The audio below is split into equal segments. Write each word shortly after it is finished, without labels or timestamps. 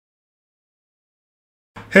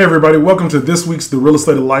Hey everybody, welcome to this week's The Real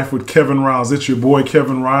Estate of Life with Kevin Riles. It's your boy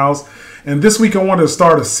Kevin Riles. And this week I wanted to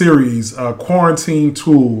start a series, Quarantine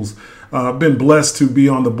Tools. I've been blessed to be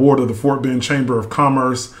on the board of the Fort Bend Chamber of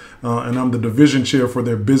Commerce, and I'm the division chair for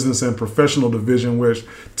their business and professional division, which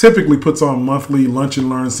typically puts on monthly lunch and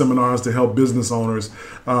learn seminars to help business owners.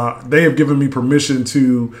 They have given me permission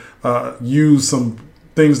to use some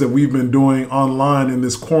things that we've been doing online in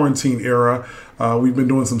this quarantine era. We've been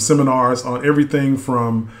doing some seminars on everything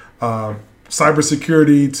from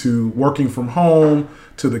cybersecurity to working from home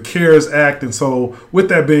to the CARES Act. And so with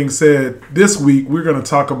that being said, this week we're going to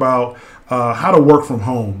talk about how to work from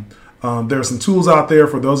home. There are some tools out there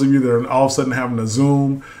for those of you that are all of a sudden having to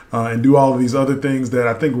Zoom and do all of these other things that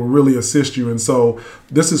I think will really assist you. And so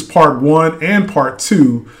this is part one and part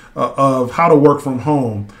two of how to work from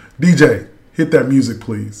home. DJ, hit that music,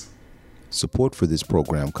 please. Support for this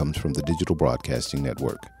program comes from the Digital Broadcasting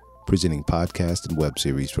Network, presenting podcasts and web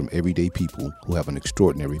series from everyday people who have an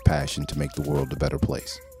extraordinary passion to make the world a better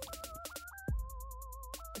place.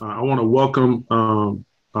 I want to welcome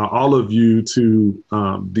all of you to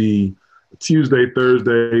the Tuesday,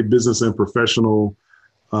 Thursday business and professional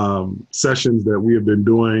sessions that we have been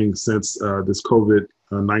doing since this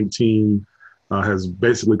COVID-19 has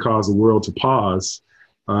basically caused the world to pause.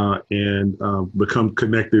 And become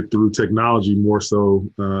connected through technology more so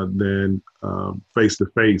than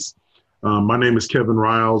face-to-face. My name is Kevin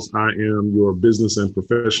Riles. I am your business and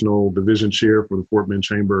professional division chair for the Fort Bend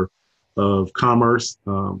Chamber of Commerce.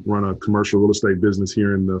 Run a commercial real estate business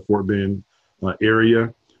here in the Fort Bend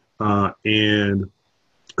area. And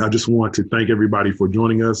I just want to thank everybody for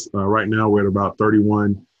joining us. Right now we're at about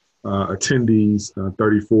 31 attendees,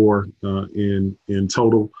 34 in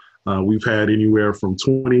total. We've had anywhere from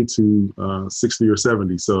 20 to 60 or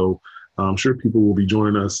 70. So I'm sure people will be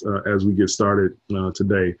joining us as we get started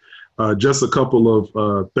today. Just a couple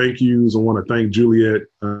of thank yous. I want to thank Juliet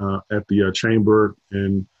at the Chamber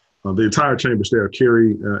and the entire Chamber staff,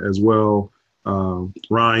 Carrie as well,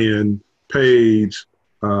 Ryan, Paige,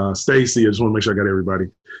 Stacy. I just want to make sure I got everybody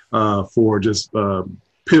for just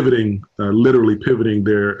pivoting, literally pivoting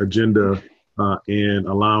their agenda and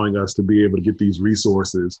allowing us to be able to get these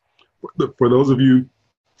resources. For those of you,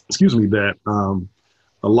 that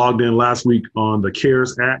logged in last week on the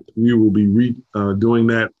CARES Act, we will be doing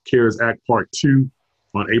that CARES Act Part 2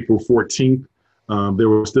 on April 14th. There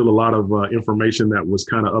was still a lot of information that was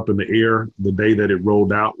kind of up in the air the day that it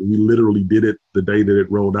rolled out. We literally did it the day that it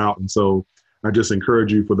rolled out. And so I just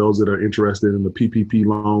encourage you, for those that are interested in the PPP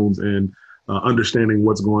loans and understanding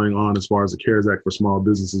what's going on as far as the CARES Act for small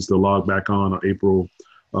businesses, to log back on April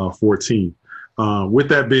 14th. With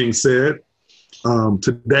that being said,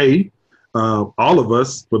 today, all of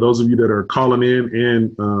us, for those of you that are calling in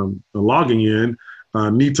and logging in,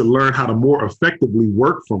 need to learn how to more effectively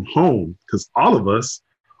work from home, because all of us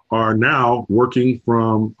are now working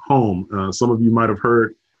from home. Some of you might have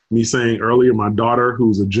heard me saying earlier, my daughter,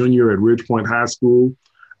 who's a junior at Ridgepoint High School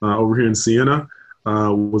over here in Siena,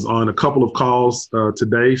 was on a couple of calls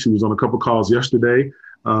today. She was on a couple of calls yesterday.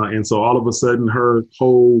 And so all of a sudden her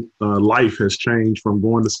whole life has changed from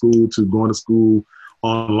going to school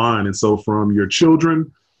online. And so from your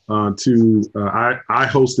children to I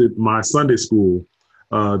hosted my Sunday school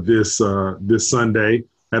this Sunday.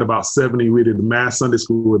 Had about 70. We did the mass Sunday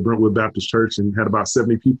school at Brentwood Baptist Church and had about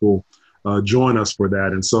 70 people join us for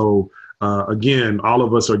that. And so again, all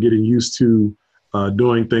of us are getting used to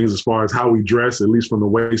doing things as far as how we dress, at least from the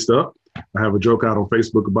waist up. I have a joke out on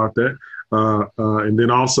Facebook about that. And then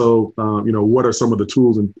also, what are some of the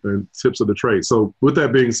tools and tips of the trade? So with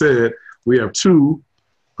that being said, we have two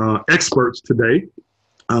experts today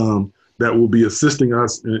that will be assisting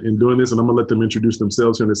us in doing this. And I'm going to let them introduce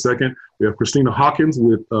themselves in a second. We have Christina Hawkins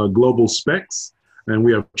with Global Specs. And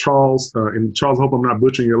we have Charles. And Charles, I hope I'm not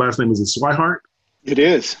butchering your last name. Is it Swihart? It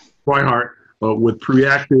is. Swihart with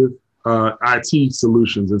Preactive IT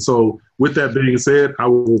Solutions. And so with that being said, I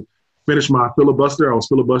will finish my filibuster. I was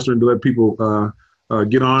filibustering to let people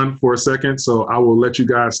get on for a second. So I will let you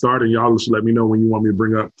guys start, and y'all just let me know when you want me to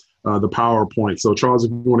bring up the PowerPoint. So Charles, if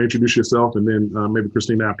you want to introduce yourself, and then maybe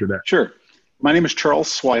Christina after that. Sure. My name is Charles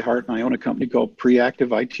Swihart, and I own a company called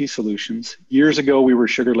Preactive IT Solutions. Years ago, we were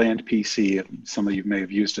Sugarland PC. Some of you may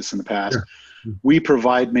have used us in the past. Yeah. We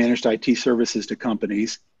provide managed IT services to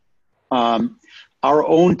companies. Our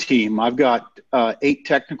own team, I've got 8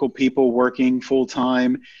 technical people working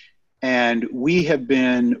full-time, and we have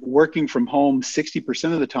been working from home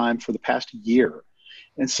 60% of the time for the past year.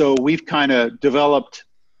 And so we've kind of developed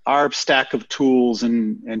our stack of tools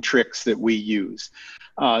and tricks that we use.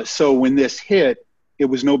 So when this hit, it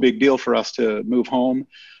was no big deal for us to move home.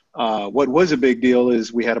 What was a big deal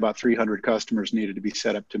is we had about 300 customers needed to be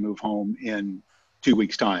set up to move home in 2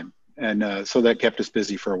 weeks' time. And so that kept us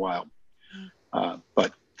busy for a while.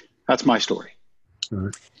 But that's my story. All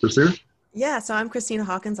right. Christina? Yeah, so I'm Christina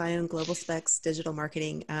Hawkins. I own Global Specs Digital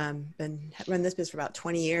Marketing. Been run this business for about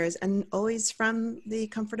 20 years and always from the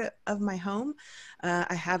comfort of my home.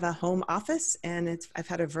 I have a home office and I've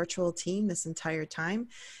had a virtual team this entire time,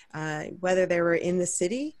 whether they were in the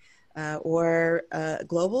city or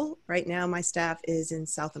global. Right now, my staff is in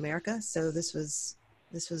South America, so this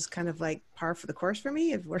was kind of like par for the course for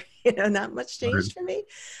me. Not much changed for me,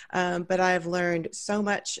 but I've learned so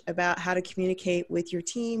much about how to communicate with your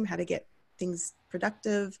team, how to get things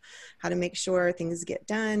productive, how to make sure things get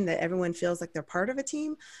done, that everyone feels like they're part of a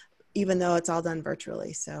team, even though it's all done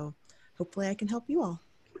virtually. So hopefully I can help you all.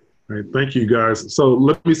 All right, thank you guys. So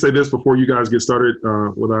let me say this before you guys get started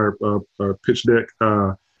with our pitch deck.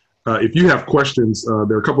 If you have questions,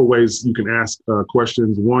 there are a couple of ways you can ask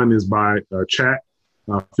questions. One is by chat.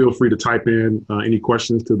 Feel free to type in any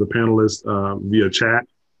questions to the panelists via chat.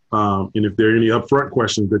 And if there are any upfront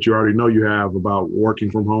questions that you already know you have about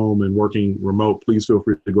working from home and working remote, please feel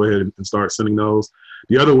free to go ahead and start sending those.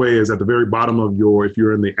 The other way is at the very bottom of if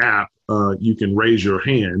you're in the app, you can raise your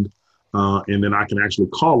hand and then I can actually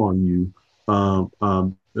call on you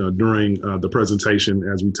during the presentation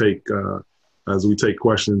as we take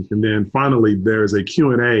questions. And then finally, there's a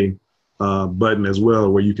Q&A button as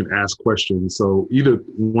well where you can ask questions. So either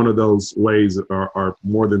one of those ways are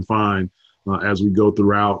more than fine as we go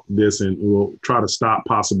throughout this, and we'll try to stop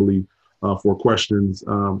possibly for questions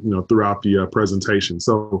throughout the presentation.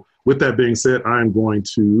 So with that being said, I'm going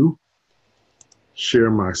to share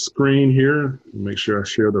my screen here, make sure I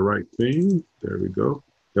share the right thing. There we go.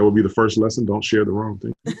 That will be the first lesson. Don't share the wrong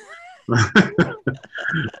thing.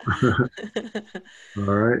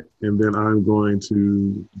 All right. And then I'm going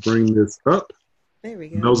to bring this up. There we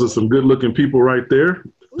go. Those are some good looking people right there,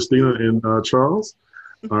 Christina and Charles.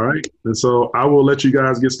 All right. And so I will let you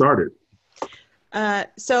guys get started.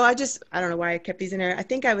 So I don't know why I kept these in there. I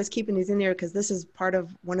think I was keeping these in there because this is part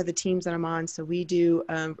of one of the teams that I'm on. So we do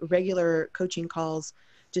regular coaching calls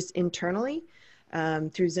just internally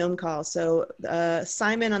through Zoom calls. So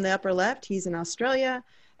Simon on the upper left, he's in Australia.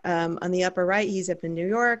 On the upper right, he's up in New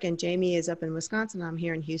York, and Jamie is up in Wisconsin. I'm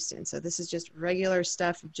here in Houston. So this is just regular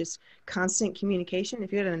stuff of just constant communication.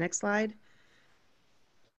 If you go to the next slide.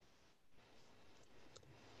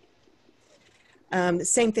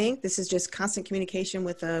 Same thing. This is just constant communication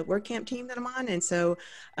with the WordCamp team that I'm on. And so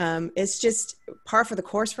it's just par for the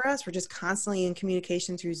course for us. We're just constantly in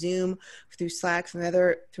communication through Zoom, through Slack,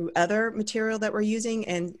 through other material that we're using.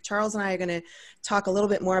 And Charles and I are going to talk a little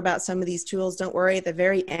bit more about some of these tools. Don't worry, at the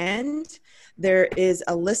very end, there is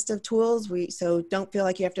a list of tools. So don't feel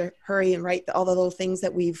like you have to hurry and write all the little things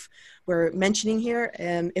that we're mentioning here.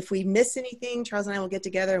 If we miss anything, Charles and I will get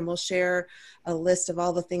together and we'll share a list of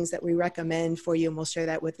all the things that we recommend for you, and we'll share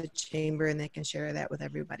that with the chamber, and they can share that with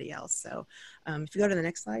everybody else. So if you go to the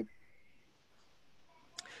next slide.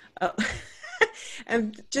 Oh.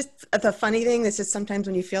 And just the funny thing, this is sometimes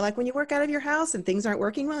when you feel like when you work out of your house and things aren't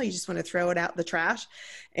working well, you just want to throw it out the trash.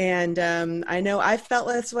 And I know I felt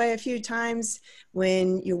this way a few times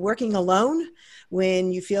when you're working alone,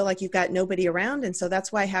 when you feel like you've got nobody around. And so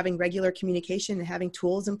that's why having regular communication and having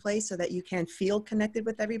tools in place so that you can feel connected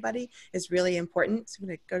with everybody is really important. So I'm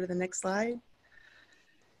going to go to the next slide.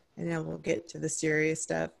 And now we'll get to the serious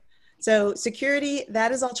stuff. So security,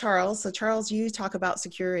 that is all Charles. So Charles, you talk about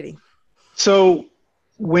security. So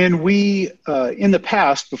when we, in the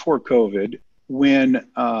past, before COVID, when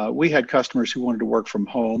we had customers who wanted to work from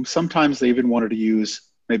home, sometimes they even wanted to use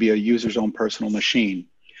maybe a user's own personal machine.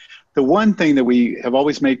 The one thing that we have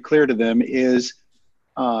always made clear to them is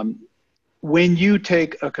when you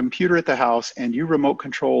take a computer at the house and you remote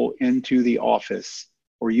control into the office,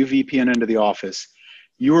 or you VPN into the office,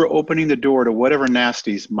 you are opening the door to whatever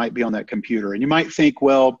nasties might be on that computer. And you might think,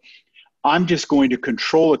 well, I'm just going to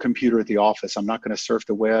control a computer at the office. I'm not going to surf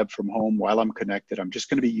the web from home while I'm connected. I'm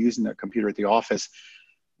just going to be using that computer at the office.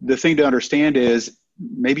 The thing to understand is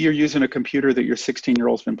maybe you're using a computer that your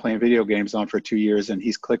 16-year-old's been playing video games on for 2 years, and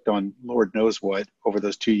he's clicked on Lord knows what over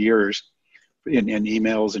those 2 years in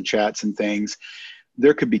emails and chats and things.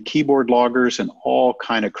 There could be keyboard loggers and all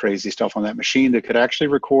kind of crazy stuff on that machine that could actually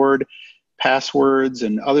record passwords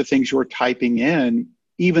and other things you're typing in.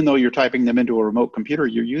 Even though you're typing them into a remote computer,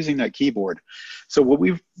 you're using that keyboard. So what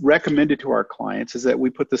we've recommended to our clients is that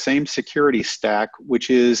we put the same security stack,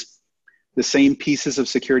 which is the same pieces of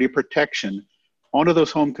security protection, onto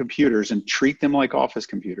those home computers and treat them like office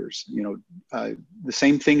computers. The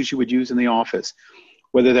same things you would use in the office.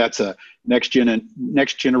 whether that's a next generation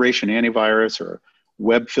antivirus or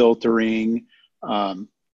web filtering,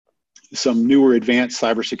 some newer advanced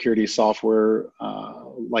cybersecurity software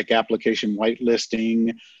like application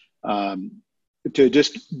whitelisting, to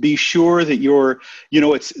just be sure that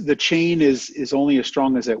it's the chain is only as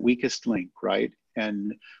strong as that weakest link, right?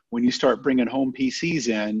 And when you start bringing home PCs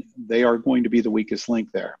in, they are going to be the weakest link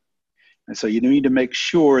there. And so you need to make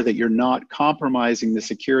sure that you're not compromising the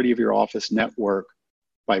security of your office network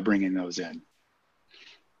by bringing those in.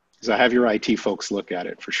 So have your IT folks look at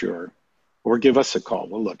it for sure, or give us a call.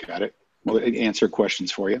 We'll look at it. We'll answer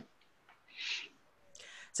questions for you.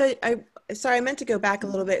 So sorry, I meant to go back a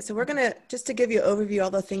little bit. So we're going to, just to give you an overview,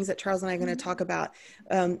 all the things that Charles and I are going to talk about.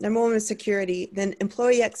 Number one is security, then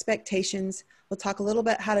employee expectations. We'll talk a little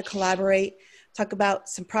bit how to collaborate, talk about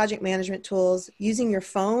some project management tools. Using your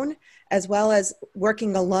phone as well as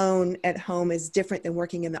working alone at home is different than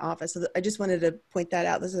working in the office. So I just wanted to point that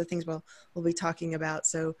out. Those are the things we'll be talking about.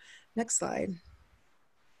 So next slide.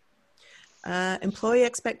 Employee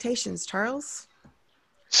expectations, Charles?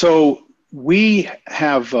 So we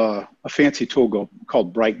have a fancy tool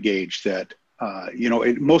called Bright Gauge that,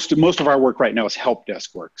 most of our work right now is help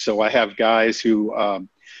desk work. So I have guys who,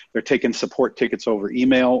 they're taking support tickets over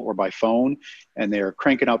email or by phone, and they're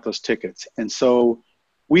cranking out those tickets. And so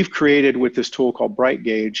we've created with this tool called Bright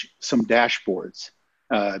Gauge some dashboards.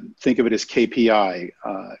 Think of it as KPI,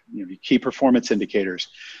 key performance indicators.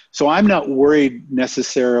 So I'm not worried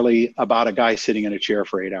necessarily about a guy sitting in a chair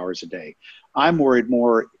for 8 hours a day. I'm worried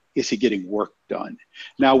more, is he getting work done?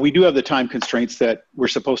 Now, we do have the time constraints that we're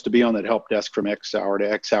supposed to be on that help desk from X hour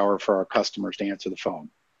to X hour for our customers to answer the phone.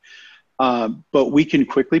 But we can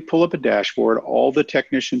quickly pull up a dashboard. All the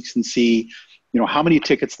technicians can see, how many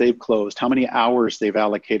tickets they've closed, how many hours they've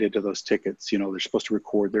allocated to those tickets. They're supposed to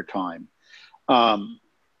record their time. And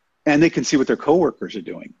they can see what their coworkers are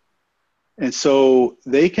doing. And so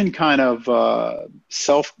they can kind of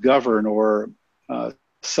self-govern or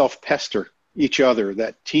self-pester each other,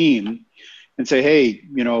 that team, and say, hey,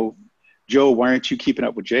 Joe, why aren't you keeping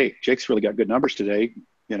up with Jake? Jake's really got good numbers today,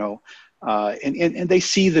 and they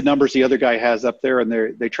see the numbers the other guy has up there,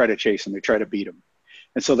 and they try to chase him, they try to beat him.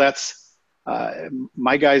 And so that's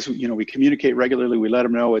my guys, we communicate regularly, we let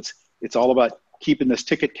them know it's all about keeping this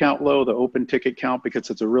ticket count low, the open ticket count, because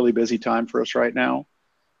it's a really busy time for us right now.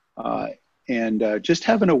 And just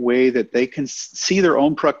having a way that they can see their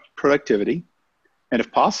own productivity, and if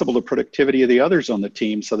possible, the productivity of the others on the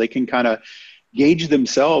team, so they can kind of gauge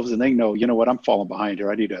themselves and they know, what, I'm falling behind here.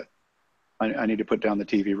 I need to put down the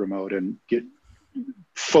TV remote and get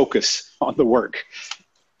focus on the work.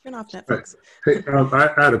 Turn off Netflix. Hey,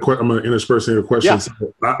 I had a question. I'm going to intersperse your questions. Yeah.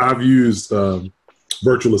 So I've used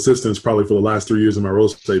virtual assistants probably for the last 3 years in my real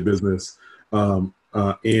estate business. And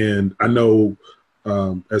I know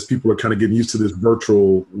as people are kind of getting used to this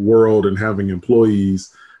virtual world and having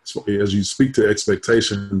employees, as you speak to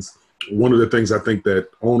expectations, one of the things I think that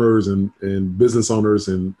owners and business owners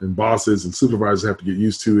and bosses and supervisors have to get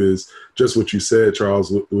used to is just what you said,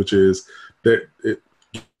 Charles, which is that it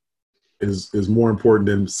is more important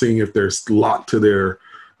than seeing if they're locked to their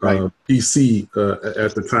PC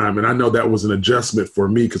at the time. And I know that was an adjustment for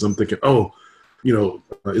me because I'm thinking,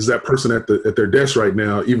 is that person at their desk right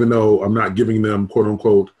now, even though I'm not giving them quote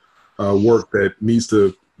unquote work that needs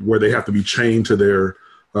to, where they have to be chained to their,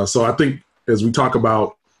 so I think as we talk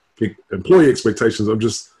about employee expectations, I'm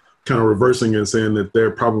just kind of reversing and saying that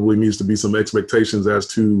there probably needs to be some expectations as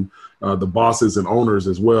to the bosses and owners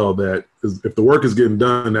as well, that if the work is getting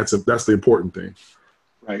done, that's the important thing.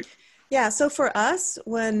 Right. Yeah. So for us,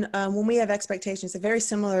 when we have expectations, they're very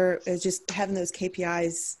similar as just having those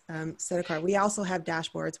KPIs set apart. We also have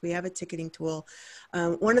dashboards. We have a ticketing tool.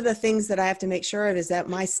 One of the things that I have to make sure of is that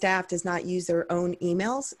my staff does not use their own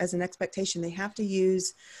emails as an expectation. They have to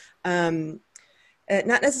use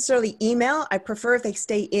not necessarily email. I prefer if they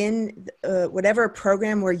stay in whatever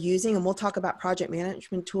program we're using, and we'll talk about project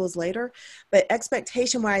management tools later. But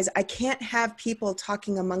expectation-wise, I can't have people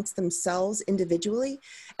talking amongst themselves individually.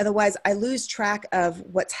 Otherwise, I lose track of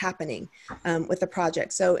what's happening with the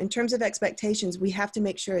project. So in terms of expectations, we have to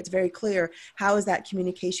make sure it's very clear, how is that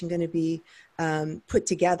communication going to be put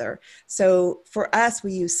together. So for us,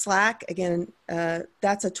 we use Slack. Again,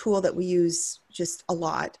 that's a tool that we use just a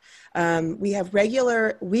lot. We have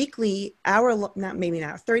regular weekly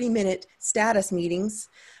 30-minute status meetings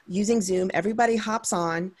using Zoom. Everybody hops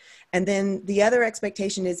on. And then the other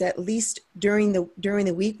expectation is at least during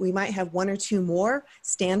the week, we might have 1 or 2 more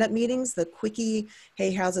stand-up meetings, the quickie,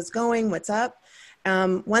 hey, how's it going? What's up?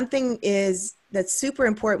 One thing that's super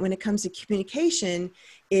important when it comes to communication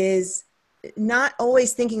is not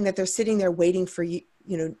always thinking that they're sitting there waiting for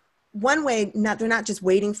one way, they're not just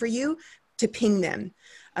waiting for you to ping them.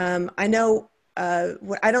 I know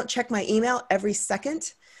I don't check my email every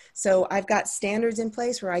second. So I've got standards in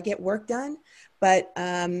place where I get work done, but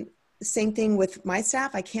same thing with my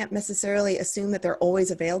staff. I can't necessarily assume that they're always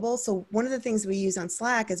available. So one of the things we use on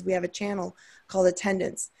Slack is we have a channel called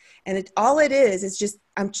attendance. And all it is just,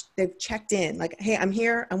 they've checked in, like, hey, I'm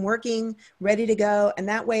here, I'm working, ready to go. And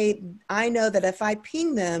that way I know that if I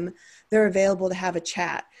ping them, they're available to have a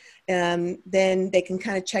chat. Then they can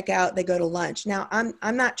kind of check out, they go to lunch. Now,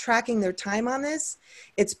 I'm not tracking their time on this.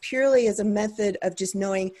 It's purely as a method of just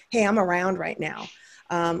knowing, hey, I'm around right now.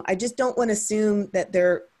 I just don't want to assume that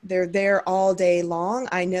they're there all day long.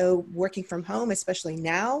 I know working from home, especially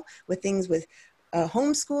now with things with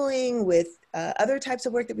homeschooling, with other types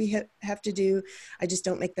of work that we have to do, I just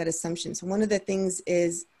don't make that assumption. So one of the things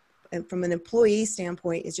is, from an employee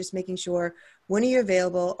standpoint, is just making sure, when are you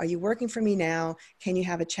available? Are you working for me now? Can you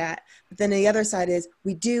have a chat? But then the other side is,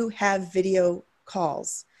 we do have video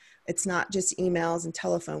calls. It's not just emails and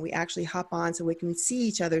telephone. We actually hop on so we can see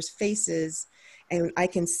each other's faces, and I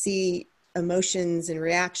can see emotions and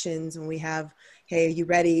reactions when we have, hey, are you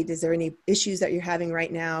ready? Is there any issues that you're having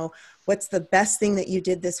right now? What's the best thing that you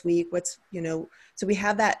did this week? So we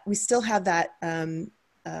have that, we still have that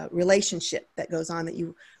relationship that goes on that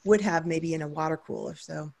you would have maybe in a water cooler.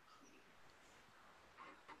 So.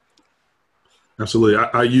 Absolutely.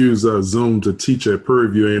 I use Zoom to teach at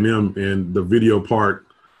Prairie View A&M, and the video part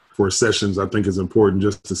for sessions, I think, is important,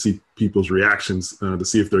 just to see people's reactions, to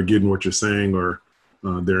see if they're getting what you're saying or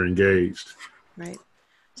they're engaged. Right.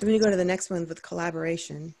 So we're going to go to the next one with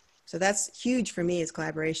collaboration. So that's huge for me, is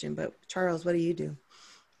collaboration. But Charles, what do you do?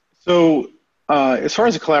 So as far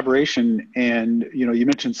as the collaboration, and you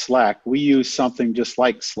mentioned Slack, we use something just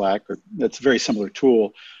like Slack, or that's a very similar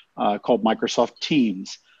tool called Microsoft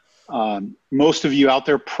Teams. Most of you out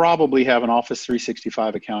there probably have an Office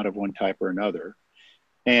 365 account of one type or another.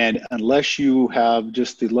 And unless you have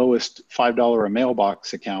just the lowest $5 a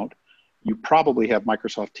mailbox account, you probably have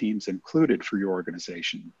Microsoft Teams included for your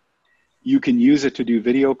organization. You can use it to do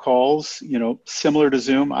video calls, similar to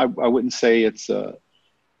Zoom. I wouldn't say it's not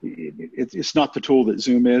the tool that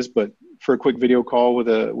Zoom is, but for a quick video call with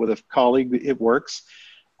a colleague, it works.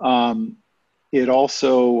 It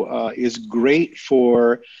also is great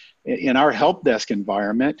for, in our help desk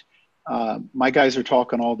environment, my guys are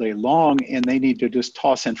talking all day long and they need to just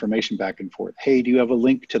toss information back and forth. Hey, do you have a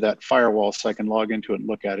link to that firewall so I can log into it and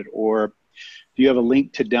look at it? Or do you have a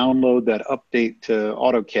link to download that update to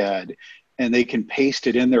AutoCAD? And they can paste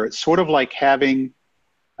it in there. It's sort of like having,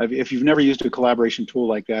 if you've never used a collaboration tool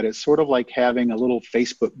like that, it's sort of like having a little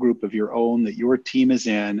Facebook group of your own that your team is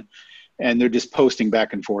in, and they're just posting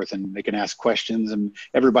back and forth, and they can ask questions and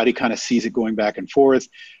everybody kind of sees it going back and forth.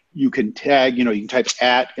 You can tag, you can type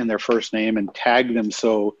 @ in their first name and tag them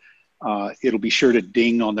so it'll be sure to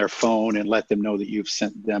ding on their phone and let them know that you've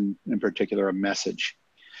sent them in particular a message.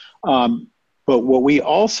 But what we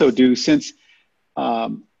also do, since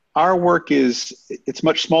our work it's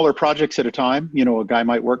much smaller projects at a time, a guy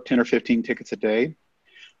might work 10 or 15 tickets a day.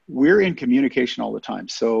 We're in communication all the time.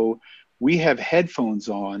 So we have headphones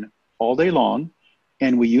on all day long,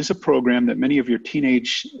 and we use a program that many of your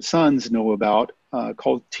teenage sons know about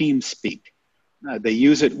called TeamSpeak. They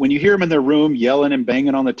use it when you hear them in their room yelling and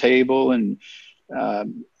banging on the table and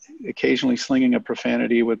occasionally slinging a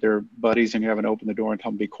profanity with their buddies, and you haven't opened the door and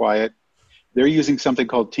tell them to be quiet. They're using something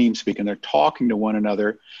called TeamSpeak, and they're talking to one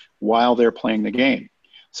another while they're playing the game.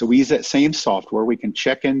 So we use that same software. We can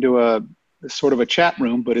check into a sort of a chat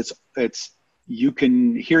room, but it's you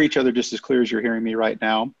can hear each other just as clear as you're hearing me right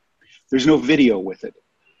now. There's no video with it.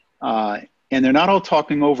 And they're not all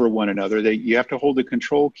talking over one another. You have to hold the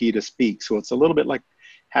control key to speak. So it's a little bit like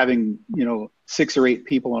having, 6 or 8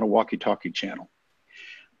 people on a walkie-talkie channel.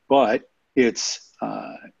 But it's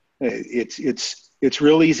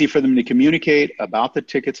real easy for them to communicate about the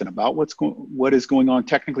tickets and about what is going on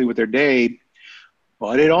technically with their day.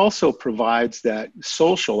 But it also provides that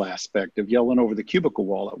social aspect of yelling over the cubicle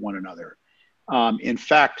wall at one another. In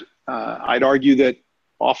fact, I'd argue that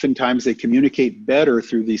oftentimes they communicate better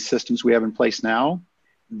through these systems we have in place now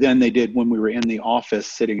than they did when we were in the office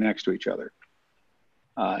sitting next to each other.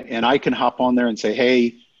 And I can hop on there and say,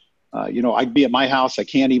 hey, I'd be at my house. I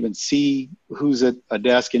can't even see who's at a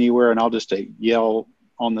desk anywhere. And I'll just yell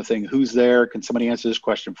on the thing, who's there? Can somebody answer this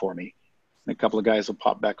question for me? And a couple of guys will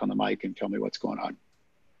pop back on the mic and tell me what's going on.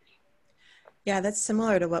 Yeah, that's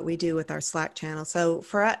similar to what we do with our Slack channel. So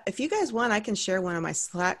if you guys want, I can share one of my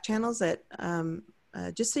Slack channels that,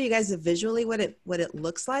 just so you guys have visually what it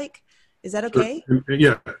looks like. Is that okay?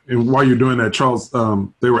 Yeah, and while you're doing that, Charles,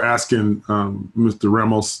 they were asking Mr.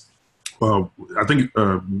 Ramos, I think,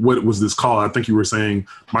 what was this called? I think you were saying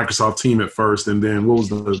Microsoft Team at first, and then what was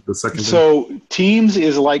the second thing? So Teams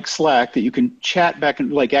is like Slack that you can chat back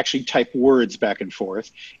and like actually type words back and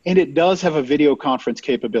forth, and it does have a video conference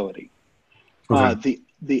capability. Okay.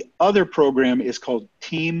 The other program is called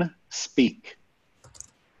Team Speak,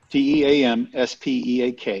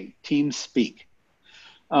 TeamSpeak, Team Speak.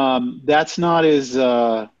 That's not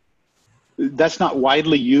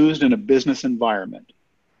widely used in a business environment,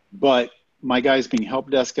 but my guys being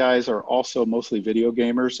help desk guys are also mostly video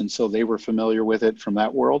gamers, and so they were familiar with it from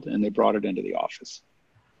that world, and they brought it into the office.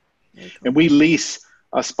 Cool. And we lease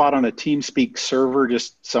a spot on a TeamSpeak server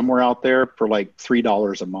just somewhere out there for like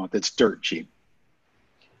 $3 a month. It's dirt cheap.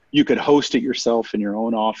 You could host it yourself in your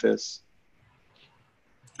own office.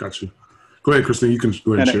 Got you. Go ahead, Christine. You can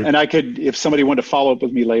go ahead and share. And I could, if somebody wanted to follow up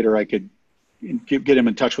with me later, I could get him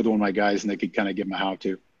in touch with one of my guys, and they could kind of give him a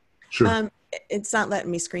how-to. Sure. It's not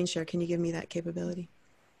letting me screen share. Can you give me that capability?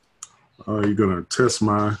 You're gonna test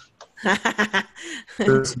my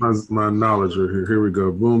my knowledge right here. Here we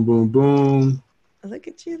go. Boom, boom, boom. Look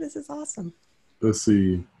at you. This is awesome. Let's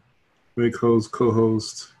see. Make host,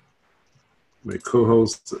 co-host. Make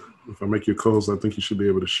co-host. If I make you co-host, I think you should be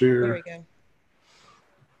able to share. There we go.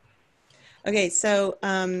 Okay, so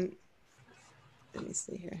let me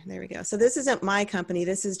see here. There we go. So this isn't my company.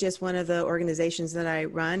 This is just one of the organizations that I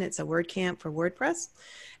run. It's a WordCamp for WordPress.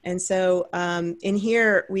 And so in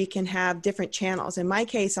here, we can have different channels. In my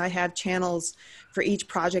case, I have channels for each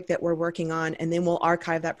project that we're working on, and then we'll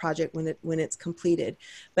archive that project when it's completed.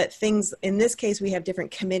 But things, in this case, we have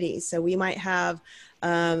different committees. So we might have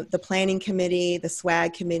the planning committee, the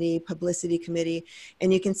swag committee, publicity committee,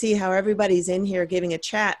 and you can see how everybody's in here giving a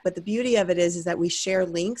chat. But the beauty of it is that we share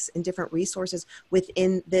links and different resources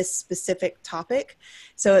within this specific topic.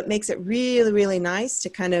 So it makes it really, really nice to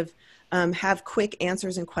kind of have quick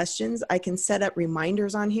answers and questions. I can set up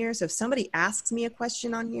reminders on here. So if somebody asks me a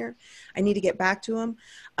question on here, I need to get back to them.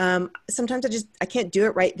 Sometimes I can't do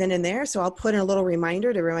it right then and there. So I'll put in a little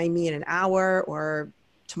reminder to remind me in an hour or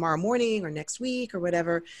tomorrow morning or next week or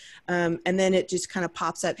whatever. And then it just kind of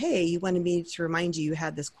pops up, hey, you wanted me to remind you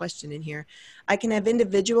had this question in here. I can have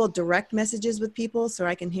individual direct messages with people. So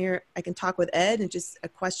I can talk with Ed and just a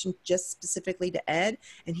question just specifically to Ed,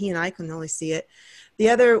 and he and I can only see it. The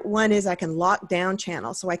other one is I can lock down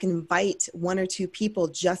channels. So I can invite one or two people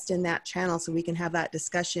just in that channel so we can have that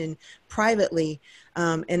discussion privately.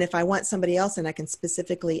 And if I want somebody else in, I can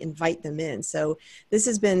specifically invite them in. So this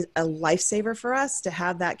has been a lifesaver for us to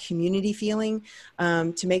have that community feeling,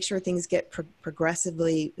 to make sure things get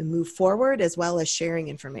progressively move forward, as well as sharing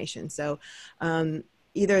information. So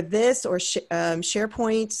either this or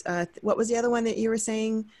SharePoint. What was the other one that you were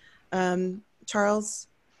saying, Charles?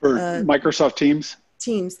 For Microsoft Teams.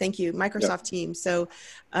 Teams, thank you. Microsoft Teams. So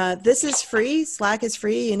this is free. Slack is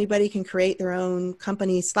free. Anybody can create their own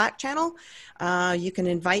company Slack channel. You can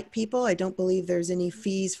invite people. I don't believe there's any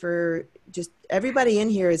fees for just everybody in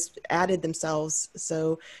here has added themselves.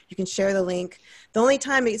 So you can share the link. The only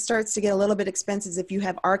time it starts to get a little bit expensive is if you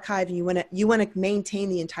have archive and you want to maintain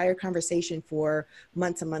the entire conversation for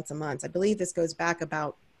months and months and months. I believe this goes back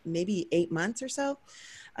about maybe 8 months or so.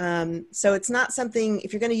 So it's not something,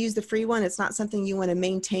 if you're going to use the free one, it's not something you want to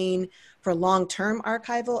maintain for long-term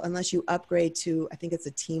archival unless you upgrade to, I think it's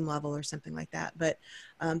a team level or something like that. But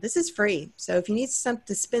this is free. So if you need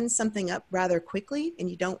to spin something up rather quickly and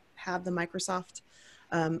you don't have the Microsoft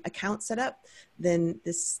account set up, then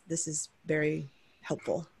this is very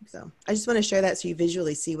helpful. So I just want to share that so you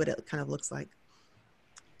visually see what it kind of looks like.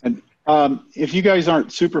 And if you guys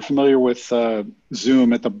aren't super familiar with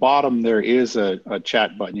Zoom, at the bottom there is a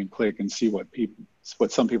chat button. You can click and see what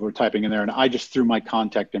some people are typing in there. And I just threw my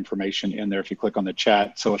contact information in there if you click on the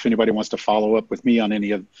chat. So if anybody wants to follow up with me on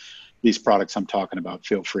any of these products I'm talking about,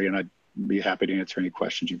 feel free, and I'd be happy to answer any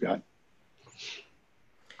questions you've got.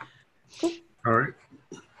 Cool. All right.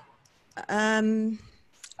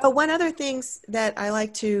 One other thing that I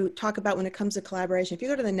like to talk about when it comes to collaboration, if you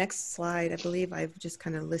go to the next slide, I believe I've just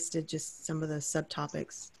kind of listed just some of the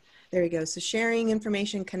subtopics. There you go. So sharing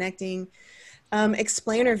information, connecting,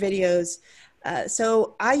 explainer videos.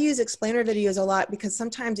 So I use explainer videos a lot because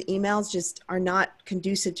sometimes emails just are not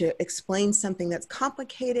conducive to explain something that's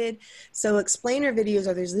complicated. So explainer videos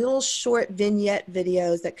are these little short vignette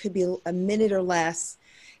videos that could be a minute or less.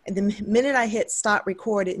 And the minute I hit stop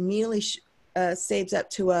record, it immediately saves up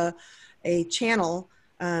to a channel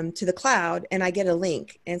to the cloud, and I get a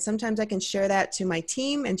link. And sometimes I can share that to my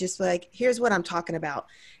team and just like, here's what I'm talking about.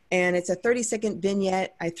 And it's a 30-second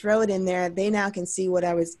vignette. I throw it in there. They now can see what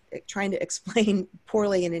I was trying to explain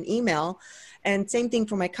poorly in an email. And same thing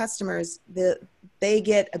for my customers. They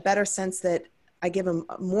get a better sense that I give them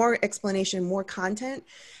more explanation, more content,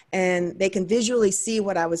 and they can visually see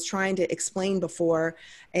what I was trying to explain before.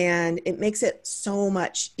 And it makes it so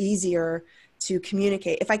much easier to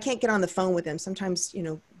communicate. If I can't get on the phone with them, sometimes,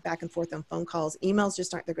 back and forth on phone calls, emails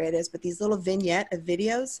just aren't the greatest, but these little vignette of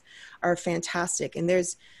videos are fantastic. And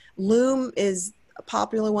Loom is a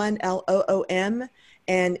popular one, Loom,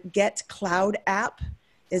 and Get Cloud app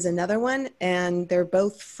is another one, and they're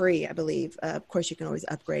both free, I believe. Of course, you can always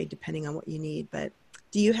upgrade depending on what you need, but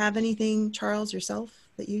do you have anything, Charles, yourself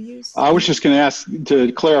that you use? I was just going to ask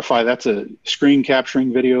to clarify, that's a screen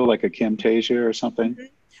capturing video like a Camtasia or something?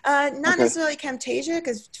 Not necessarily Camtasia,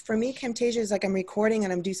 because for me, Camtasia is like I'm recording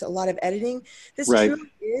and I'm doing a lot of editing. This right. truly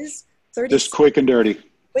is 30 just quick and dirty.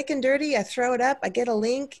 Quick and dirty. I throw it up, I get a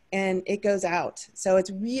link, and it goes out. So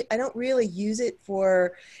I don't really use it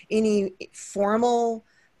for any formal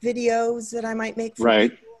videos that I might make for right.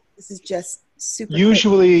 people. This is just super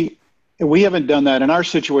usually quick. We haven't done that in our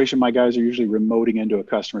situation. My guys are usually remoting into a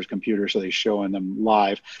customer's computer, so they showing them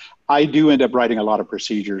live. I do end up writing a lot of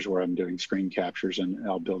procedures where I'm doing screen captures, and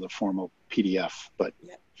I'll build a formal PDF. But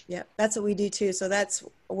yep, that's what we do too. So that's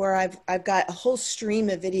where I've got a whole stream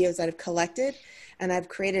of videos that I've collected, and I've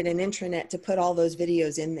created an intranet to put all those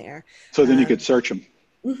videos in there. So then you could search them.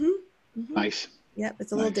 Nice. Yep,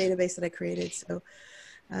 it's a little database that I created. So,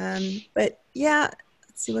 but yeah,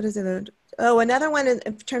 let's see, what is it? Oh, another one in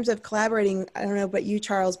terms of collaborating, I don't know about you,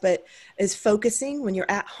 Charles, but is focusing when you're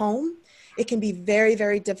at home. It can be very,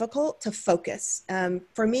 very difficult to focus.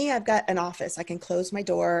 For me, I've got an office. I can close my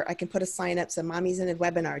door. I can put a sign up, so mommy's in a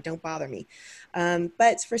webinar, don't bother me.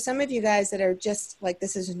 But for some of you guys that are just like,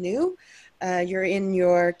 this is new, you're in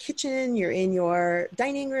your kitchen, you're in your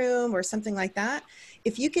dining room or something like that.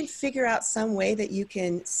 If you can figure out some way that you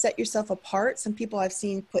can set yourself apart, some people I've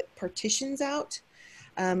seen put partitions out.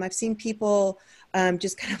 I've seen people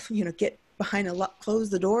just kind of, get behind a lock, close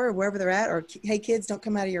the door or wherever they're at, or, hey, kids, don't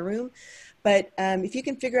come out of your room. But if you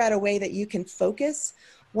can figure out a way that you can focus,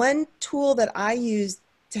 one tool that I use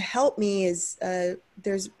to help me is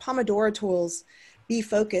there's Pomodoro tools, Be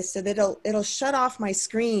Focused, so that it'll shut off my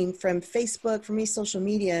screen from Facebook, from any social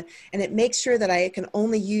media, and it makes sure that I can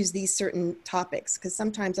only use these certain topics. Because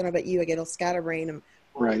sometimes, I don't know about you, I get a scatterbrain and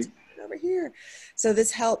right over here. So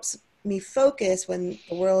this helps me focus when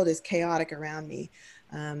the world is chaotic around me.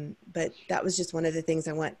 But that was just one of the things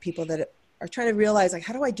I want people that are trying to realize, like,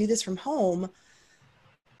 how do I do this from home?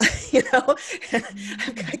 I've got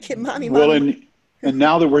to get mommy. Well, and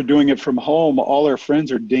now that we're doing it from home, all our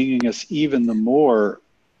friends are dinging us even the more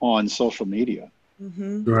on social media.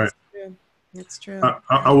 Right. That's true.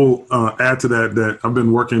 I will add to that I've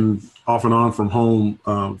been working off and on from home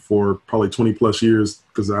for probably 20 plus years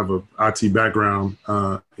because I have an IT background.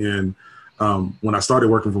 And when I started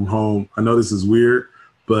working from home, I know this is weird,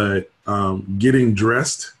 but getting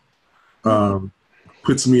dressed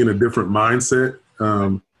puts me in a different mindset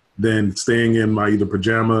than staying in my either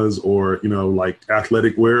pajamas or, like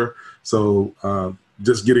athletic wear. So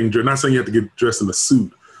just getting dressed, not saying you have to get dressed in a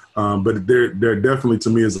suit, but there definitely, to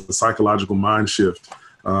me, is a psychological mind shift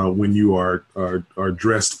when you are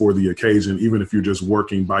dressed for the occasion, even if you're just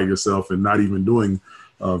working by yourself and not even doing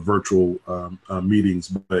virtual meetings.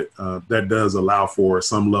 But that does allow for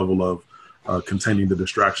some level of containing the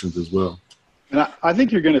distractions as well. And I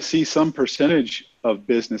think you're going to see some percentage of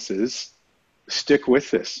businesses stick with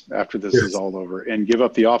this after this is all over and give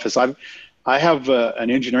up the office. I have an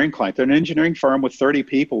engineering client. They're an engineering firm with 30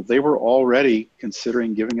 people. They were already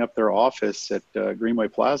considering giving up their office at Greenway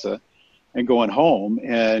Plaza and going home.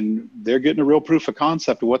 And they're getting a real proof of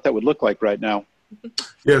concept of what that would look like right now.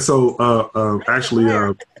 Yeah. So actually,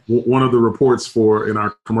 one of the reports in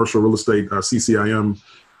our commercial real estate CCIM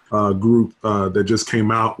group that just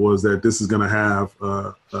came out was that this is going to have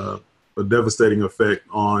a devastating effect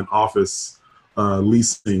on office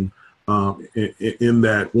leasing. In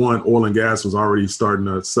that, one, oil and gas was already starting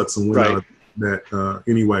to suck some wind out of that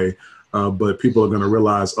anyway. But people are going to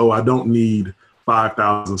realize, I don't need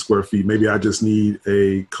 5,000 square feet. Maybe I just need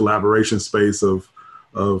a collaboration space of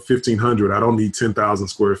 1,500. I don't need 10,000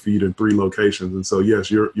 square feet in 3 locations. And so,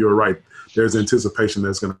 yes, you're right. There's anticipation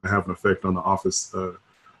that's going to have an effect on the office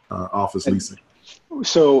leasing.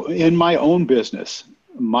 So in my own business,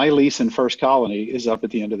 my lease in First Colony is up at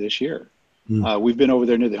the end of this year. We've been over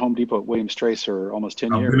there near the Home Depot at Williams Trace for almost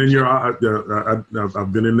 10 years. I've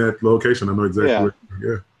been in that location. I know exactly where.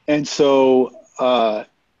 Yeah. And so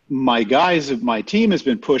my team has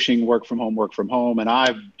been pushing work from home, and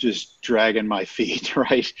I'm just dragging my feet,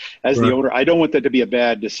 right? As the owner, I don't want that to be a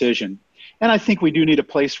bad decision. And I think we do need a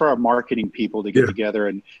place for our marketing people to get together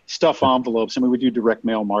and stuff envelopes. I mean, we do direct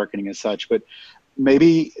mail marketing and such, but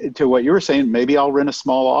maybe to what you were saying, maybe I'll rent a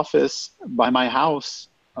small office by my house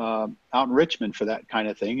out in Richmond for that kind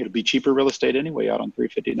of thing. It'll be cheaper real estate anyway out on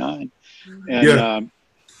 359, and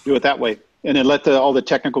do it that way. And then let all the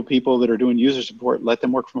technical people that are doing user support, let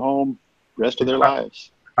them work from home the rest of their lives.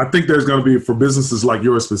 I think there's going to be, for businesses like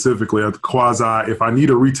yours specifically, a quasi, if I need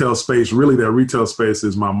a retail space, really that retail space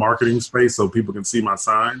is my marketing space so people can see my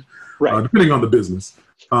sign, depending on the business.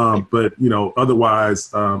 But,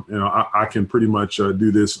 otherwise, I can pretty much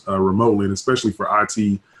do this remotely, and especially for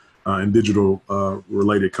IT and digital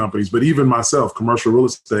related companies. But even myself, commercial real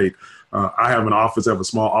estate, I have an office, I have a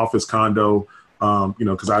small office condo,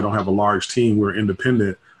 because I don't have a large team. We're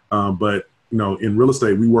independent. But, in real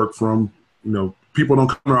estate, we work from, people don't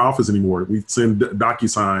come to our office anymore. We send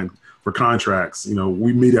DocuSign for contracts.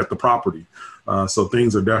 We meet at the property. So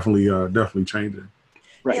things are definitely changing.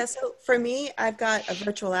 Right. Yeah, so for me, I've got a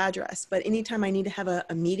virtual address, but anytime I need to have a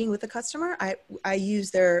meeting with a customer, I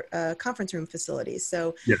use their conference room facilities.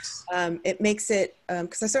 So it makes it,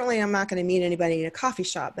 because I'm not going to meet anybody in a coffee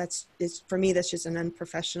shop. For me, that's just an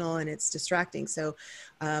unprofessional and it's distracting. So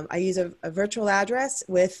I use a virtual address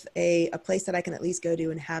with a place that I can at least go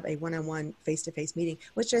to and have a one-on-one face-to-face meeting,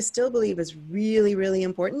 which I still believe is really, really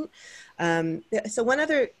important. So one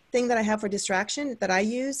other thing that I have for distraction that I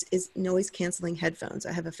use is noise canceling headphones.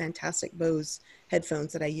 I have a fantastic Bose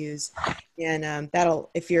headphones that I use. And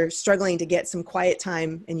if you're struggling to get some quiet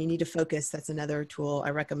time and you need to focus, that's another tool I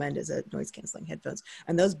recommend, is a noise canceling headphones.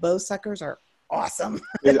 And those Bose suckers are awesome.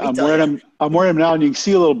 I'm wearing them now, and you can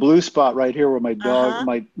see a little blue spot right here where my dog,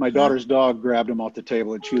 my daughter's dog, grabbed them off the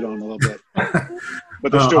table and chewed on them a little bit.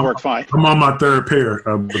 But they still work fine. I'm on my third pair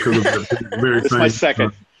because of the very It's my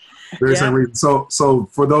second. Very same reason. So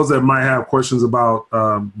for those that might have questions about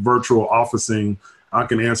virtual officing, I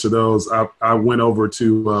can answer those. I went over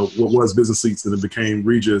to what was Business Seats and it became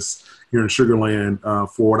Regis here in Sugar Land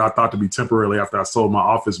for what I thought to be temporarily after I sold my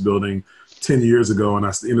office building 10 years ago. And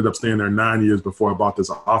I ended up staying there 9 years before I bought this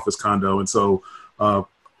office condo. And so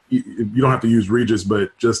you don't have to use Regis,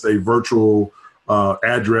 but just a virtual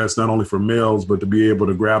address, not only for mails, but to be able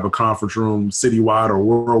to grab a conference room citywide or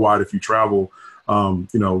worldwide if you travel,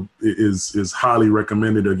 is highly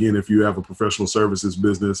recommended. Again, if you have a professional services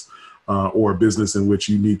business or a business in which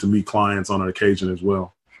you need to meet clients on an occasion as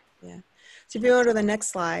well. Yeah. So if you go to the next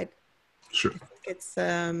slide, sure. It's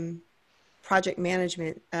project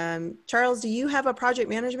management. Charles, do you have a project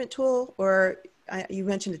management tool, or you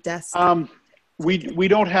mentioned a desk? We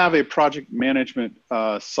don't have a project management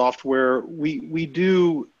software. We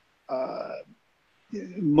do.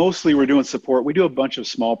 Mostly we're doing support. We do a bunch of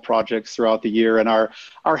small projects throughout the year, and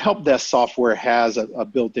our help desk software has a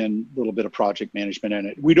built-in little bit of project management in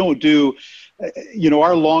it. We don't do,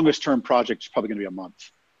 our longest term project is probably going to be a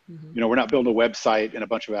month. Mm-hmm. We're not building a website and a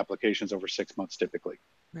bunch of applications over 6 months typically.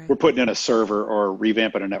 Right. We're putting in a server or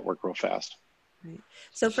revamping a network real fast. Right.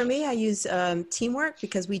 So for me, I use Teamwork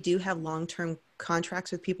because we do have long-term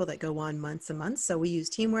contracts with people that go on months and months. So we use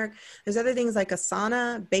Teamwork. There's other things like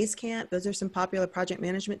Asana, Basecamp. Those are some popular project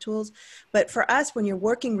management tools. But for us, when you're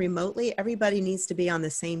working remotely, everybody needs to be on the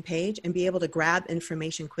same page and be able to grab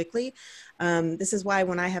information quickly. This is why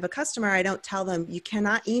when I have a customer, I don't tell them, you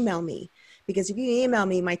cannot email me. Because if you email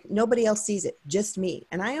me, nobody else sees it, just me.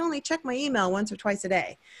 And I only check my email once or twice a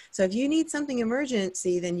day. So if you need something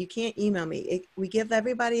emergency, then you can't email me. We give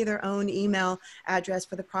everybody their own email address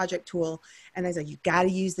for the project tool. And I say, you got to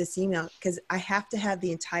use this email because I have to have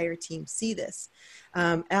the entire team see this.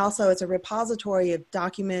 And also it's a repository of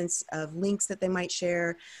documents, of links that they might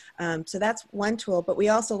share. So that's one tool. But we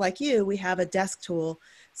also, like you, we have a desk tool.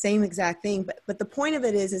 Same exact thing. But the point of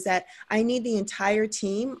it is that I need the entire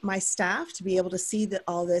team, my staff, to be able to see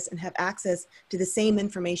all this and have access to the same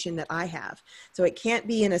information that I have. So it can't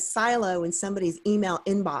be in a silo in somebody's email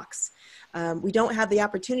inbox. We don't have the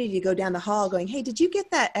opportunity to go down the hall going, hey, did you get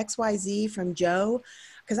that XYZ from Joe?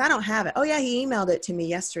 Because I don't have it. Oh yeah, he emailed it to me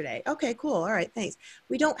yesterday. Okay, cool. All right, thanks.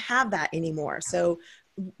 We don't have that anymore. So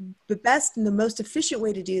the best and the most efficient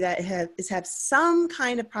way to do that is have some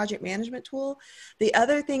kind of project management tool. The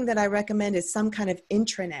other thing that I recommend is some kind of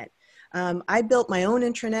intranet. I built my own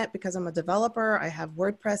intranet because I'm a developer. I have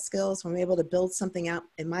WordPress skills, so I'm able to build something out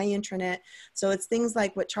in my intranet. So it's things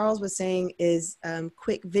like what Charles was saying is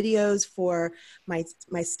quick videos for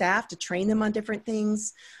my staff to train them on different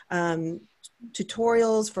things,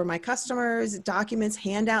 tutorials for my customers, documents,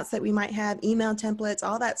 handouts that we might have, email templates,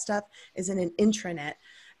 all that stuff is in an intranet.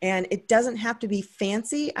 And it doesn't have to be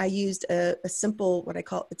fancy. I used a simple, what I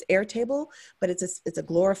call, it's Airtable, but it's a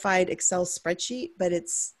glorified Excel spreadsheet, but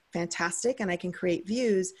it's fantastic. And I can create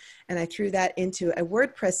views, and I threw that into a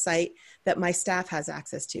WordPress site that my staff has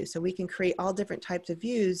access to. So we can create all different types of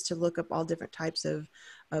views to look up all different types of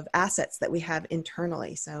assets that we have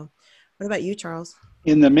internally. So what about you, Charles?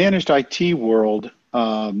 In the managed IT world,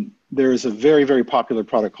 there is a very, very popular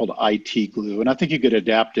product called IT Glue, and I think you could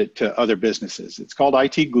adapt it to other businesses. It's called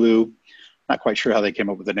IT Glue. Not quite sure how they came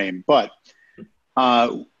up with the name, but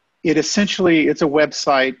it's a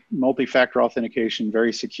website, multi-factor authentication,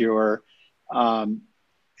 very secure.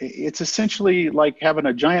 It's essentially like having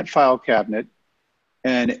a giant file cabinet,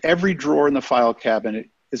 and every drawer in the file cabinet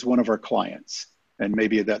is one of our clients. And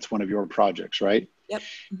maybe that's one of your projects, right? Yep.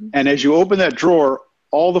 Mm-hmm. And as you open that drawer,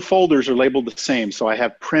 all the folders are labeled the same. So I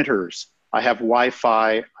have printers, I have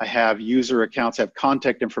Wi-Fi, I have user accounts, I have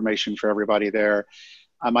contact information for everybody there.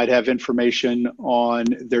 I might have information on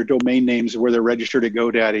their domain names, where they're registered at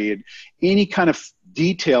GoDaddy, and any kind of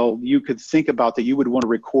detail you could think about that you would want to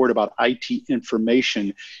record about IT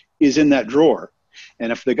information is in that drawer.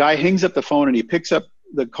 And if the guy hangs up the phone and he picks up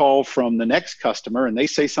the call from the next customer and they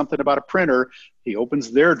say something about a printer, he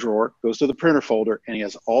opens their drawer, goes to the printer folder, and he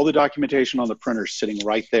has all the documentation on the printer sitting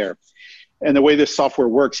right there. And the way this software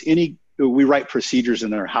works, we write procedures in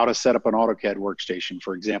there, how to set up an AutoCAD workstation,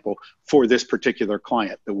 for example, for this particular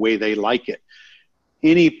client, the way they like it.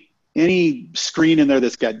 Any screen in there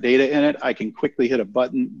that's got data in it, I can quickly hit a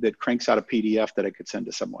button that cranks out a PDF that I could send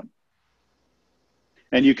to someone.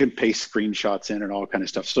 And you can paste screenshots in and all kind of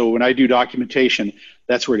stuff. So when I do documentation,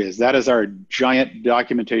 that's where it is. That is our giant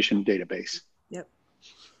documentation database. Yep.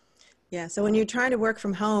 Yeah. So when you're trying to work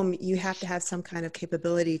from home, you have to have some kind of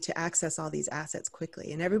capability to access all these assets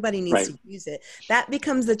quickly, and everybody needs to use it. That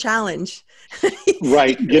becomes the challenge.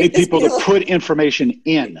 Right. Getting people to put information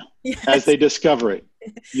in as they discover it.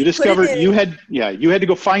 You discovered you had to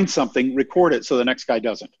go find something, record it so the next guy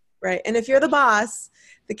doesn't. Right. And if you're the boss,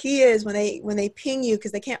 the key is when they ping you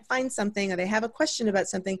because they can't find something or they have a question about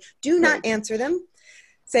something, do not answer them.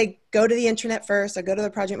 Say, go to the intranet first or go to the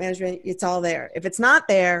project management. It's all there. If it's not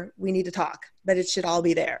there, we need to talk, but it should all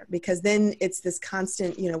be there, because then it's this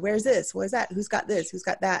constant, where's this? Where's that? Who's got this? Who's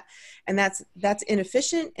got that? And that's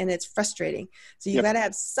inefficient and it's frustrating. So you've got to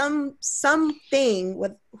have something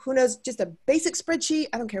with, who knows, just a basic spreadsheet.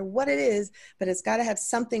 I don't care what it is, but it's got to have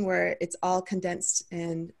something where it's all condensed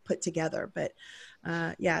and put together. But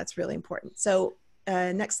it's really important. So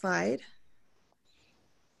next slide.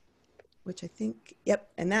 Which I think,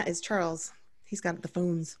 and that is Charles. He's got the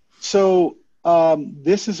phones. So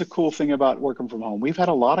this is a cool thing about working from home. We've had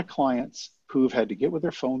a lot of clients who've had to get with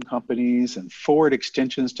their phone companies and forward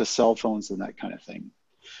extensions to cell phones and that kind of thing.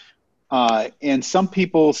 And some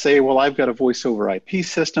people say, well, I've got a voice over IP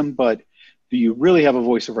system, but do you really have a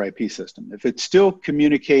voice over IP system? If it still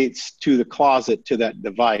communicates to the closet, to that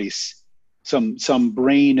device, some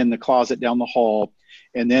brain in the closet down the hall,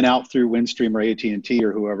 and then out through Windstream or AT&T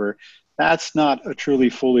or whoever, that's not a truly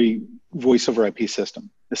fully voice over IP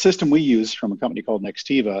system. The system we use from a company called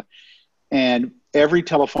Nextiva, and every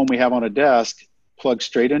telephone we have on a desk plugs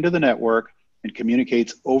straight into the network and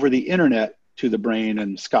communicates over the internet to the brain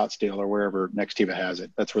in Scottsdale or wherever Nextiva has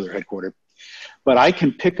it. That's where they're headquartered. But I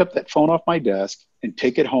can pick up that phone off my desk and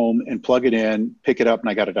take it home and plug it in, pick it up, and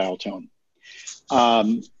I got a dial tone.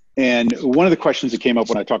 And one of the questions that came up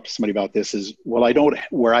when I talked to somebody about this is, well,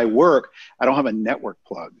 where I work, I don't have a network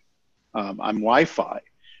plug. I'm Wi-Fi.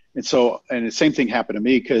 And the same thing happened to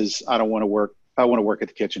me, because I want to work at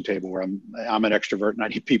the kitchen table where I'm an extrovert and I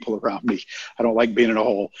need people around me. I don't like being in a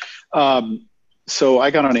hole. So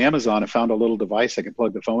I got on Amazon and found a little device I could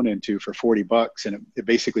plug the phone into for $40. And it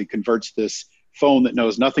basically converts this phone that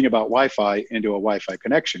knows nothing about Wi-Fi into a Wi-Fi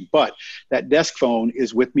connection. But that desk phone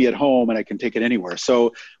is with me at home and I can take it anywhere.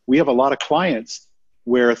 So we have a lot of clients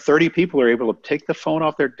where 30 people are able to take the phone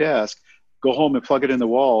off their desk, go home and plug it in the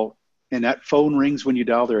wall, and that phone rings when you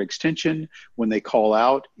dial their extension. When they call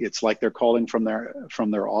out, it's like they're calling from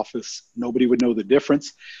their office. Nobody would know the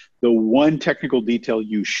difference. The one technical detail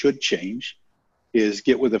you should change is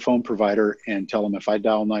get with the phone provider and tell them, if I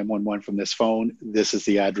dial 911 from this phone, this is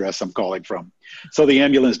the address I'm calling from. So the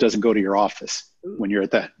ambulance doesn't go to your office when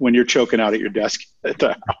you're choking out at your desk at the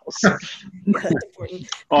house. That's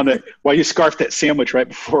important. While you scarf that sandwich right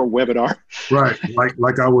before a webinar. Right,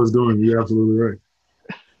 like I was doing. You're absolutely right.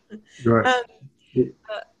 Right.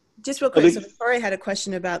 Just real quick, so Victoria had a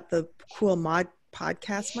question about the cool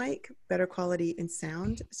podcast mic, better quality and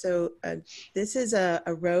sound. So this is a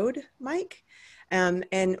Rode mic.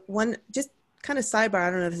 And one just kind of sidebar,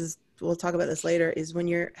 I don't know if we'll talk about this later, is when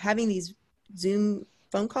you're having these Zoom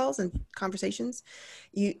phone calls and conversations,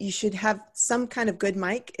 you should have some kind of good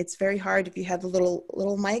mic. It's very hard if you have the little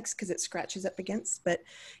mics because it scratches up against, but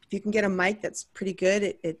if you can get a mic that's pretty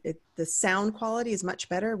good, the sound quality is much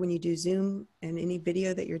better when you do Zoom and any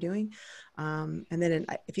video that you're doing. And then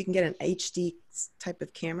if you can get an HD type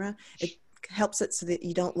of camera, it helps it so that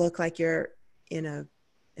you don't look like you're in a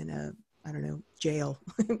I don't know, jail.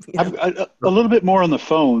 A little bit more on the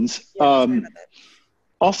phones.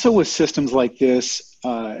 Also with systems like this,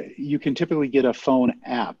 you can typically get a phone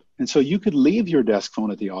app. And so you could leave your desk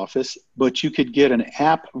phone at the office, but you could get an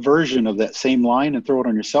app version of that same line and throw it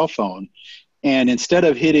on your cell phone. And instead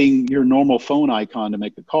of hitting your normal phone icon to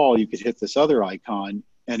make a call, you could hit this other icon,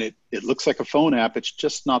 and it looks like a phone app. It's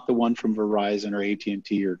just not the one from Verizon or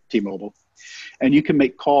AT&T or T-Mobile. And you can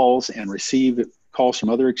make calls and receive calls from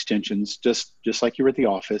other extensions, just like you were at the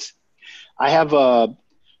office. I have a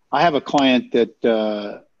client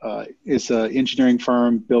that is an engineering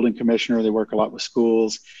firm, building commissioner. They work a lot with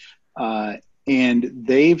schools. And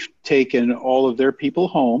they've taken all of their people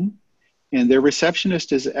home, and their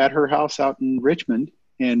receptionist is at her house out in Richmond.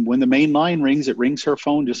 And when the main line rings, it rings her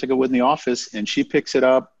phone just like it would in the office, and she picks it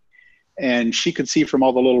up. And she can see from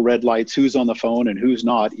all the little red lights who's on the phone and who's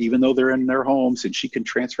not, even though they're in their homes, and she can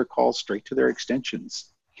transfer calls straight to their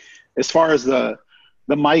extensions. As far as the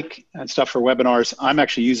mic and stuff for webinars, I'm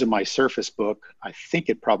actually using my Surface Book. I think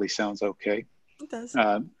it probably sounds okay. It does.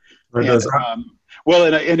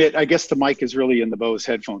 Well, I guess the mic is really in the Bose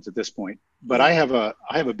headphones at this point. But I have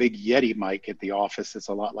a big Yeti mic at the office. It's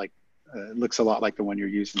a lot like, looks a lot like the one you're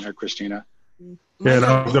using there, Christina. And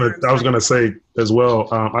I was gonna say as well.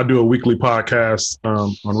 I do a weekly podcast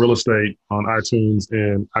on real estate on iTunes,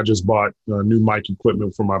 and I just bought new mic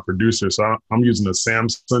equipment for my producer. So I'm using a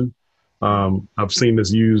Samsung. I've seen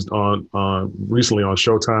this used recently on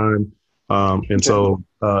Showtime,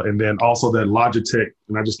 and then also that Logitech,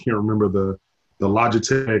 and I just can't remember the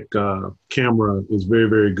Logitech camera is very,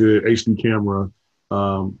 very good, HD camera,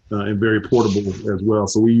 and very portable as well.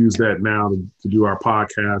 So we use that now to do our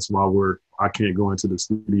podcast while I can't go into the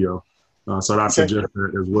studio. So I suggest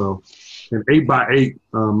that as well. And 8x8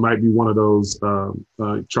 might be one of those,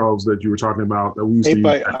 Charles, that you were talking about. That we used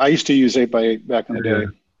I used to use 8x8 back in the day.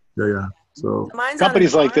 Yeah. So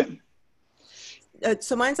companies like that.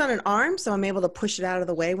 So mine's on an arm, so I'm able to push it out of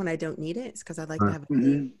the way when I don't need it. It's because I like to have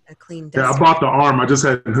a clean desk. Yeah, I bought the arm. I just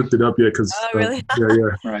hadn't hooked it up yet. Oh, really?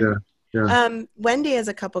 Yeah. Wendy has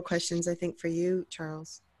a couple questions, I think, for you,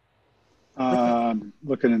 Charles.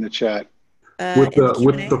 Looking in the chat. With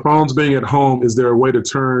the phones being at home, is there a way to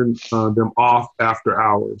turn them off after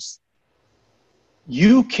hours?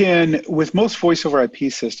 You can, with most voice over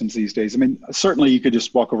IP systems these days, I mean, certainly you could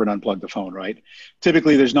just walk over and unplug the phone, right?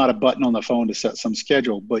 Typically, there's not a button on the phone to set some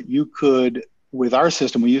schedule, but you could, with our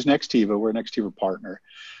system, we use Nextiva, we're a Nextiva partner.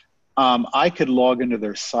 I could log into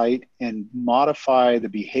their site and modify the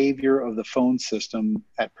behavior of the phone system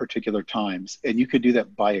at particular times, and you could do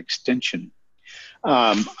that by extension.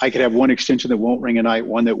 I could have one extension that won't ring at night,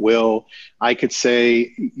 one that will. I could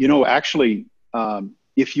say, actually,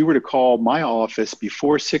 if you were to call my office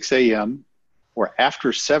before 6 a.m. or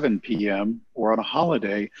after 7 p.m. or on a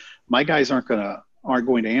holiday, my guys aren't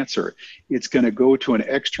going to answer. It's going to go to an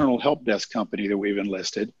external help desk company that we've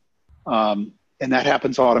enlisted. And that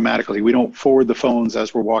happens automatically. We don't forward the phones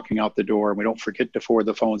as we're walking out the door, and we don't forget to forward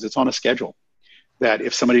the phones. It's on a schedule that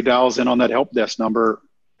if somebody dials in on that help desk number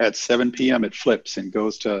at 7 p.m., it flips and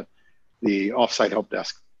goes to the offsite help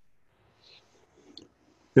desk.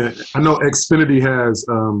 Yeah, I know Xfinity has,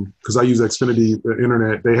 because I use Xfinity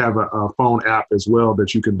Internet, they have a phone app as well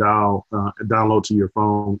that you can download to your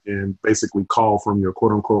phone and basically call from your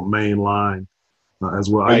quote unquote main line as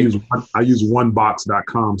well. Right. I use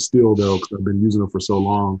onebox.com still though, because I've been using it for so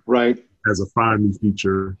long. Right. As a find me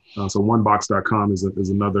feature. So onebox.com is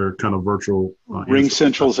another kind of virtual. Ring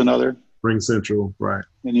Central's another. Ring Central, right.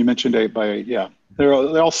 And you mentioned 8x8, yeah. They're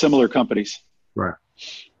all similar companies. Right.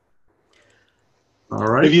 All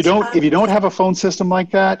right. If you don't have a phone system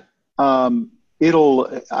like that, I don't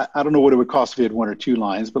know what it would cost if you had one or two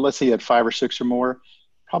lines, but let's say you had 5 or 6 or more,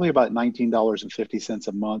 probably about $19.50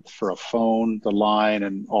 a month for a phone, the line,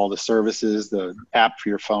 and all the services, the app for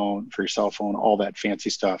your phone, for your cell phone, all that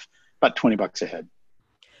fancy stuff. About $20 a head.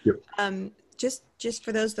 Yep. Just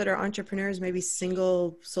for those that are entrepreneurs, maybe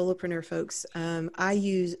single solopreneur folks, I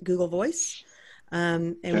use Google Voice.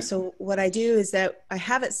 So what I do is that I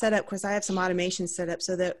have it set up because I have some automation set up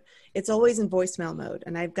so that it's always in voicemail mode.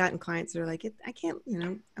 And I've gotten clients that are like, I can't,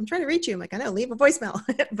 I'm trying to reach you. I'm like, I know, leave a voicemail.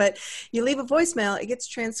 But you leave a voicemail, it gets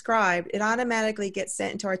transcribed. It automatically gets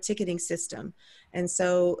sent into our ticketing system. And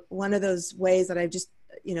so one of those ways that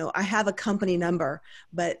I have a company number,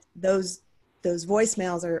 but those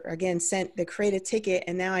voicemails are again sent, they create a ticket,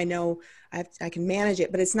 and now I know I can manage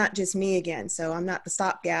it, but it's not just me again. So I'm not the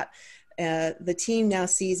stopgap. The team now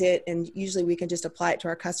sees it, and usually we can just apply it to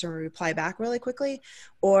our customer and reply back really quickly,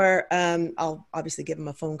 or I'll obviously give them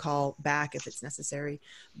a phone call back if it's necessary.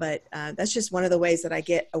 But that's just one of the ways that I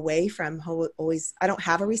get away from I don't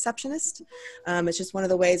have a receptionist. It's just one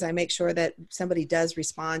of the ways I make sure that somebody does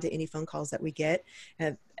respond to any phone calls that we get.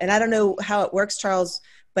 And I don't know how it works, Charles,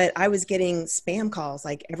 but I was getting spam calls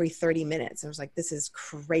like every 30 minutes. I was like, this is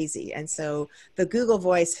crazy. And so the Google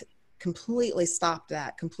Voice completely stopped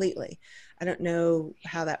that completely. I don't know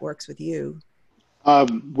how that works with you.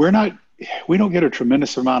 We don't get a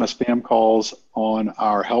tremendous amount of spam calls on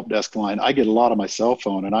our help desk line. I get a lot on my cell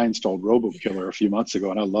phone, and I installed RoboKiller a few months ago,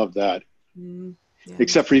 and I love that. Yeah.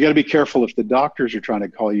 Except for you got to be careful. If the doctors are trying to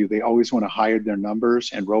call you, they always want to hide their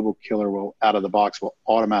numbers, and RoboKiller will, out of the box, will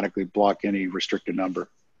automatically block any restricted number.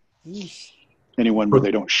 Eesh. Anyone where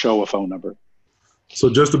they don't show a phone number. So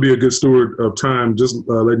just to be a good steward of time, just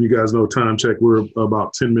letting you guys know, time check, we're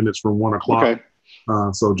about 10 minutes from 1 o'clock. Okay.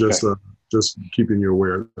 So just keeping you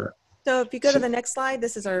aware of that. So if you go to the next slide,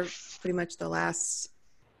 this is our pretty much the last.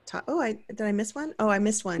 Did I miss one? Oh, I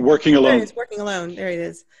missed one. Working alone. There it is, working alone. There it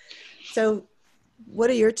is. So what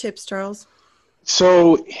are your tips, Charles?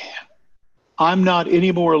 So I'm not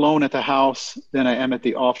any more alone at the house than I am at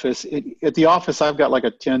the office. At the office, I've got like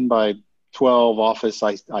a 10 by 12 office.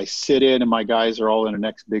 I sit in, and my guys are all in the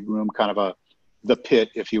next big room, kind of the pit,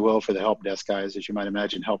 if you will, for the help desk guys, as you might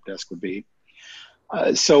imagine help desk would be.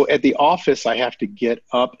 So at the office, I have to get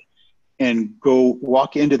up and go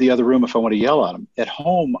walk into the other room if I want to yell at them. At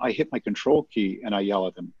home, I hit my control key and I yell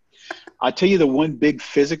at them. I tell you, the one big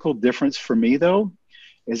physical difference for me, though,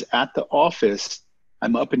 is at the office,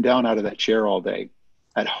 I'm up and down out of that chair all day.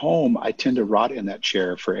 At home, I tend to rot in that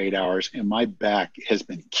chair for 8 hours, and my back has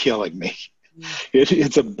been killing me.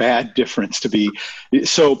 It's a bad difference to be.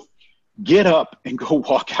 So get up and go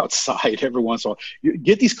walk outside every once in a while.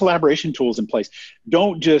 Get these collaboration tools in place.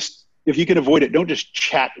 Don't just, if you can avoid it, don't just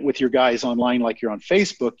chat with your guys online like you're on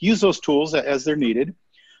Facebook. Use those tools as they're needed,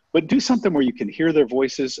 but do something where you can hear their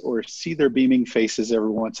voices or see their beaming faces every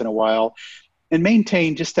once in a while, and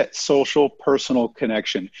maintain just that social, personal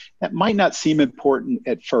connection. That might not seem important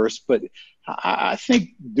at first, but I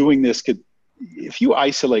think doing this could, if you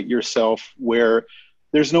isolate yourself where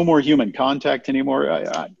there's no more human contact anymore,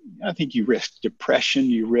 I think you risk depression,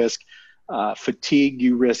 you risk fatigue,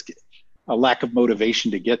 you risk a lack of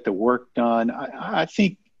motivation to get the work done. I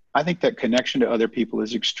think that connection to other people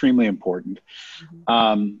is extremely important.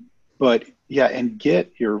 But yeah, and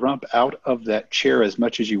get your rump out of that chair as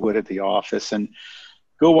much as you would at the office, and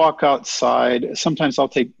go walk outside. Sometimes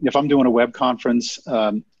if I'm doing a web conference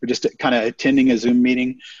or just kind of attending a Zoom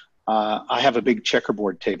meeting, I have a big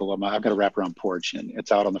checkerboard table. I've got a wraparound porch, and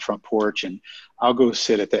it's out on the front porch, and I'll go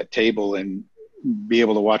sit at that table and be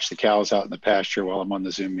able to watch the cows out in the pasture while I'm on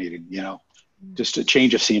the Zoom meeting, just a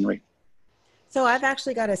change of scenery. So I've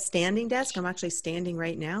actually got a standing desk. I'm actually standing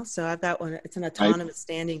right now. So I've got one. It's an autonomous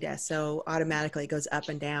standing desk. So automatically it goes up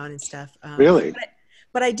and down and stuff. Really?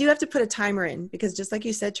 But I do have to put a timer in, because just like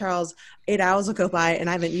you said, Charles, 8 hours will go by and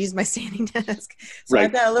I haven't used my standing desk. So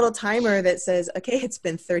I've got a little timer that says, okay, it's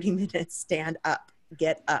been 30 minutes, stand up,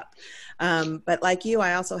 get up. But like you,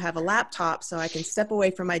 I also have a laptop, so I can step away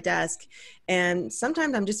from my desk. And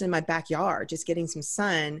sometimes I'm just in my backyard, just getting some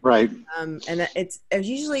sun. Right. And it's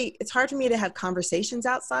hard for me to have conversations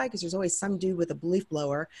outside because there's always some dude with a leaf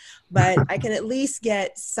blower, but I can at least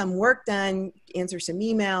get some work done, answer some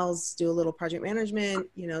emails, do a little project management,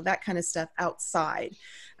 that kind of stuff outside.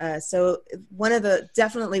 So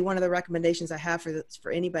definitely one of the recommendations I have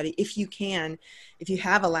for anybody, if you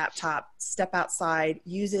have a laptop, step outside,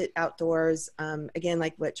 use it outdoors. Again,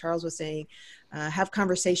 like what Charles was saying, have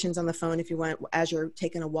conversations on the phone if you want as you're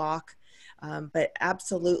taking a walk, but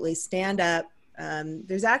absolutely stand up.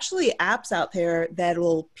 There's actually apps out there that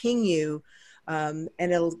will ping you, and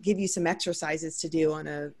it'll give you some exercises to do on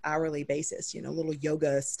an hourly basis, little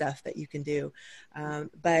yoga stuff that you can do.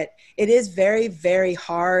 But it is very, very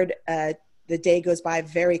hard. The day goes by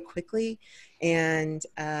very quickly. And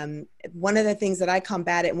one of the things that I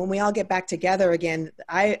combat it, and when we all get back together again,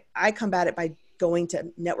 I combat it by going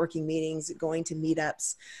to networking meetings, going to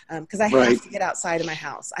meetups, because I have to get outside of my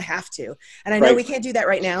house. I have to. And I know we can't do that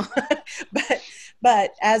right now,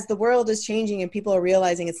 but as the world is changing and people are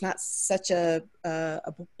realizing it's not such a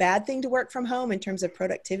bad thing to work from home in terms of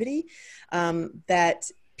productivity, that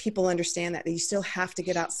people understand that you still have to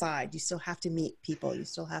get outside. You still have to meet people. You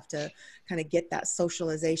still have to kind of get that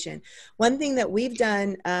socialization. One thing that we've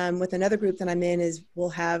done with another group that I'm in is we'll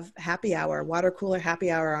have happy hour, water cooler happy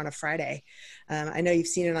hour on a Friday. I know you've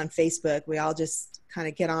seen it on Facebook. We all just kind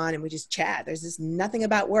of get on and we just chat. There's just nothing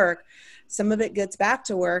about work. Some of it gets back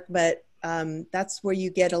to work, but that's where you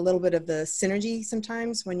get a little bit of the synergy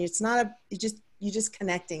sometimes when it's not you're just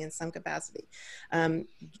connecting in some capacity.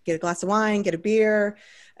 Get a glass of wine, get a beer,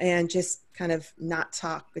 and just kind of not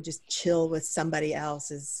talk, but just chill with somebody else.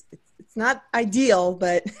 It's not ideal,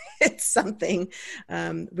 but it's something.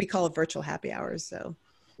 We call it virtual happy hours. So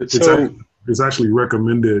it's actually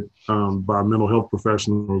recommended by mental health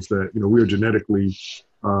professionals that, we are genetically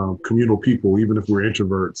communal people, even if we're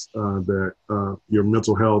introverts, that your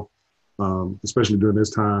mental health, especially during this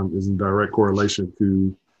time, is in direct correlation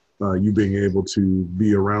to you being able to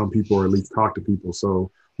be around people or at least talk to people.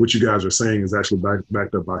 So what you guys are saying is actually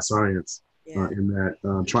backed up by science, in that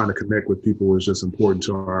trying to connect with people is just important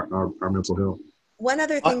to our mental health. One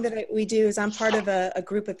other thing that we do is I'm part of a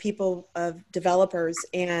group of people, of developers,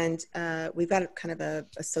 and we've got kind of a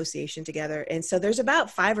association together. And so there's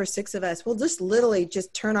about 5 or 6 of us. We'll just literally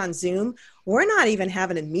just turn on Zoom. We're not even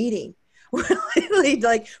having a meeting. We're literally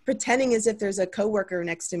like pretending as if there's a coworker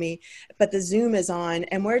next to me, but the Zoom is on,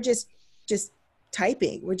 and we're just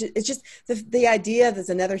typing. It's just the idea that there's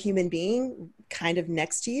another human being kind of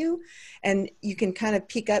next to you, and you can kind of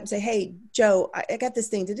peek up and say, "Hey, Joe, I got this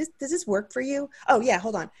thing. Does this work for you? Oh yeah,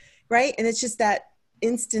 hold on." Right. And it's just that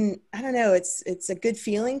instant, I don't know, it's a good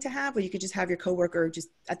feeling to have, where you could just have your coworker just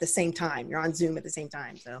at the same time. You're on Zoom at the same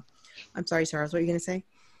time. So I'm sorry, Charles, what were you going to say?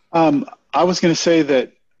 I was going to say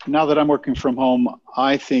that now that I'm working from home,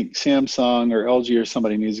 I think Samsung or LG or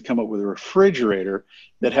somebody needs to come up with a refrigerator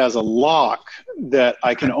that has a lock that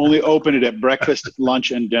I can only open it at breakfast, lunch,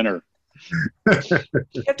 and dinner. You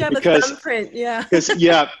have to have a thumbprint, yeah.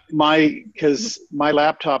 Because my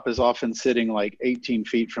laptop is often sitting like 18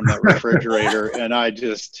 feet from that refrigerator, and I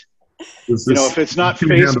just, if it's not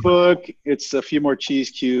Facebook, it's a few more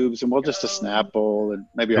cheese cubes, and a Snapple and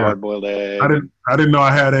maybe a hard-boiled egg. I didn't know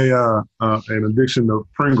I had an addiction to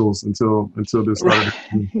Pringles until this started.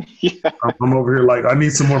 Yeah. I'm over here like, I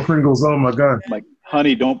need some more Pringles. Oh my God! Like,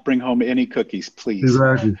 honey, don't bring home any cookies, please.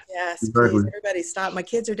 Exactly. Yes, exactly. Please, everybody stop. My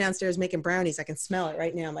kids are downstairs making brownies. I can smell it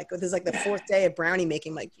right now. I'm like, this is like the 4th day of brownie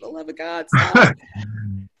making. I'm like, for the love of God, stop.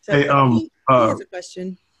 So hey, he has a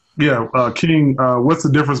question. Yeah, King, what's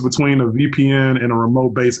the difference between a VPN and a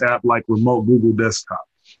remote-based app like Remote Google Desktop?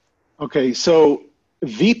 Okay, so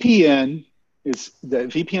VPN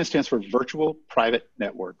stands for Virtual Private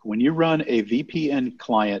Network. When you run a VPN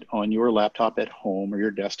client on your laptop at home or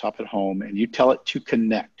your desktop at home and you tell it to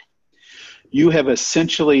connect, you have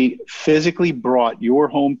essentially physically brought your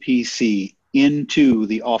home PC into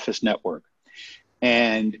the office network.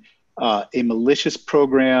 And a malicious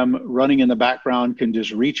program running in the background can just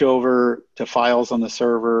reach over to files on the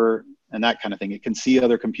server and that kind of thing. It can see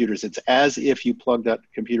other computers. It's as if you plug that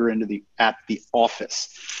computer at the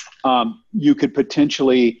office. You could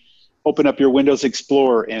potentially open up your Windows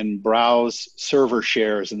Explorer and browse server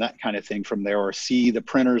shares and that kind of thing from there, or see the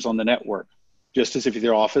printers on the network, just as if you're in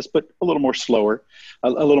the office, but a little more slowly.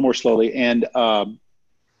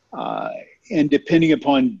 And depending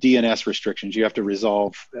upon DNS restrictions, you have to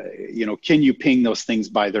resolve, can you ping those things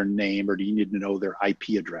by their name, or do you need to know their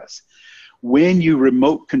IP address? When you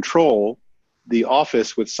remote control the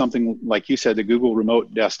office with something like you said, the Google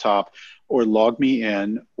Remote Desktop, or Log Me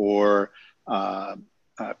In, or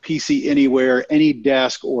PC Anywhere,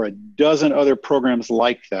 AnyDesk, or a dozen other programs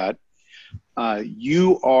like that,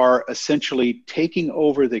 you are essentially taking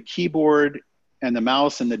over the keyboard and the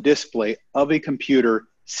mouse and the display of a computer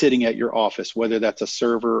sitting at your office, whether that's a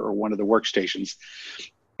server or one of the workstations.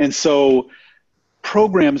 And so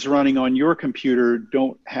programs running on your computer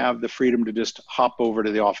don't have the freedom to just hop over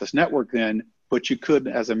to the office network then, but you could,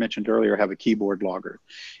 as I mentioned earlier, have a keyboard logger.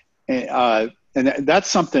 And that's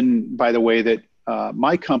something, by the way, that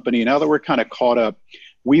my company, now that we're kind of caught up,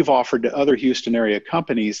 we've offered to other Houston area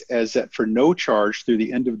companies, as that for no charge through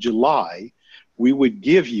the end of July, we would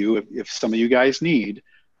give you, if some of you guys need,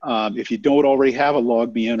 if you don't already have a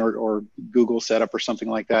Log Me In or Google setup or something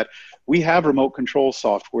like that, we have remote control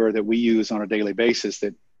software that we use on a daily basis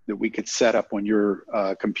that we could set up on your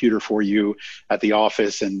computer for you at the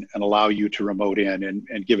office and allow you to remote in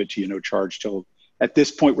and give it to you no charge till, at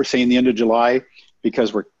this point, we're saying the end of July,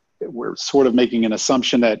 because we're sort of making an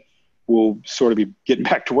assumption that we'll sort of be getting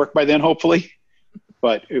back to work by then, hopefully.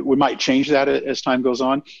 But we might change that as time goes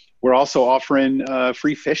on. We're also offering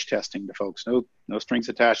free fish testing to folks, no strings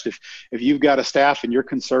attached. If you've got a staff and you're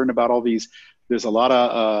concerned about all these There's a lot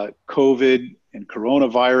of COVID and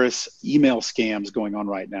coronavirus email scams going on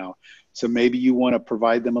right now. So maybe you want to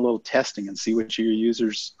provide them a little testing and see which of your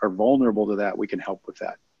users are vulnerable to that. We can help with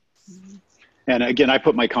that. Mm-hmm. And again, I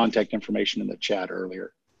put my contact information in the chat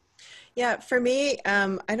earlier. Yeah, for me,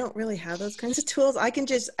 I don't really have those kinds of tools. I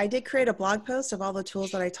did create a blog post of all the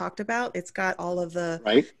tools that I talked about. It's got all of the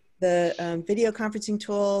video conferencing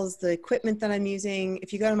tools, the equipment that I'm using.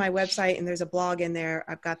 If you go to my website and there's a blog in there,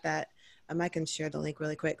 I've got that. I can share the link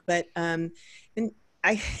really quick. But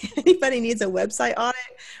anybody needs a website audit,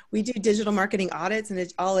 we do digital marketing audits,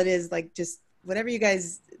 and all it is like just whatever you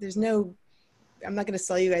guys. I'm not going to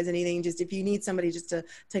sell you guys anything. Just if you need somebody just to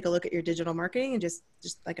take a look at your digital marketing and just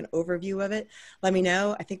like an overview of it, let me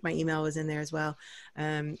know. I think my email was in there as well.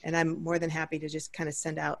 And I'm more than happy to just kind of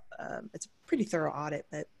send out, it's a pretty thorough audit,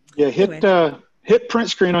 but yeah, hit print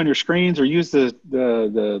screen on your screens, or use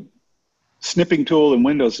the snipping tool in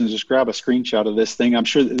Windows and just grab a screenshot of this thing. I'm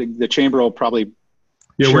sure the chamber will probably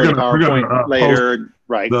share the PowerPoint later.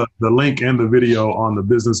 Right. The link and the video on the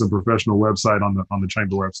business and professional website on the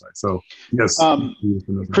chamber website. So yes.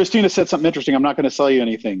 Christina said something interesting. I'm not going to sell you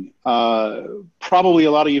anything. Probably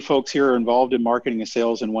a lot of you folks here are involved in marketing and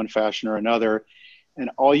sales in one fashion or another.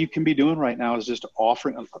 And all you can be doing right now is just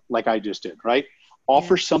offering, like I just did, right?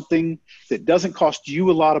 Offer something that doesn't cost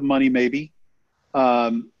you a lot of money, maybe,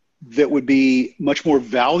 that would be much more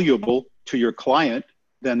valuable to your client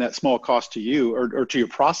than that small cost to you or to your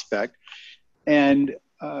prospect. And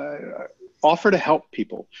offer to help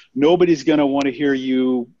people. Nobody's going to want to hear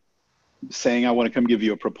you saying, I want to come give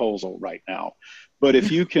you a proposal right now. But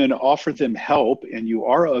if you can offer them help and you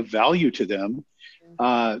are of value to them,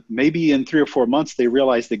 maybe in 3 or 4 months, they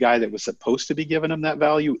realize the guy that was supposed to be giving them that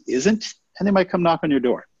value isn't, and they might come knock on your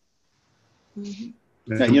door. Mm-hmm.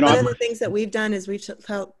 One of the things that we've done is we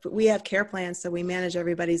have care plans, so we manage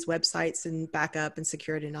everybody's websites and backup and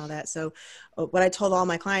security and all that. So what I told all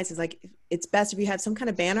my clients is like, it's best if you have some kind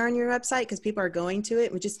of banner on your website because people are going to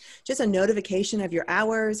it with just a notification of your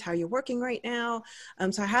hours, how you're working right now.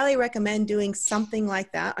 So I highly recommend doing something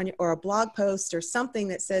like that or a blog post or something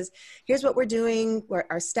that says, here's what we're doing,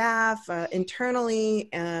 our staff internally,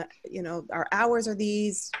 our hours are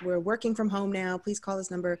these, we're working from home now, please call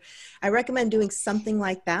this number. I recommend doing something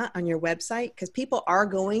like that on your website because people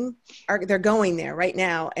they're going there right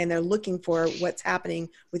now and they're looking for what's happening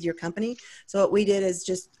with your company. So what we did is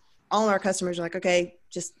just all our customers are like, okay,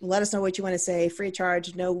 just let us know what you want to say, free of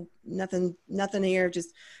charge, no, nothing here.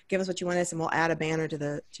 Just give us what you want us and we'll add a banner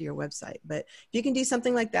to your website. But if you can do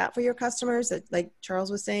something like that for your customers, that, like Charles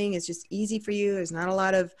was saying, it's just easy for you. There's not a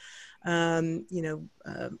lot of,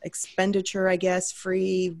 expenditure, I guess,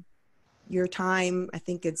 free your time. I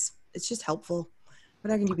think it's just helpful.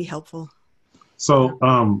 But how can you be helpful? So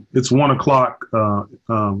it's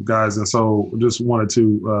 1:00, guys, and so just wanted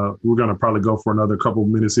to. We're going to probably go for another couple of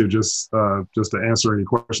minutes here, just to answer any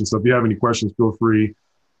questions. So if you have any questions, feel free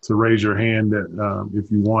to raise your hand. If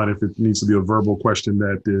you want, if it needs to be a verbal question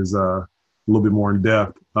that is a little bit more in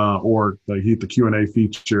depth, or hit the Q&A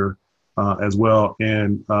feature as well.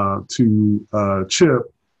 And to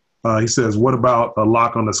Chip, he says, "What about a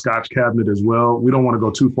lock on the Scotch cabinet as well?" We don't want to go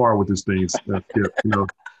too far with these things, Chip.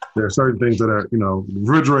 There are certain things that are, the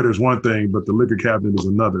refrigerator is one thing, but the liquor cabinet is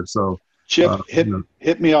another. So, Chip, hit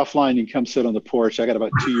me offline. You can come sit on the porch. I got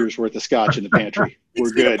about 2 years worth of scotch in the pantry. We're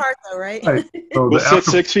good. 6 feet apart, though, right? So we'll sit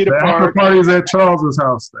 6 feet apart. The after party is at Charles's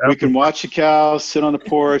house. We can watch the cows, sit on the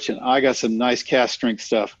porch, and I got some nice cast strength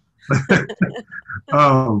stuff.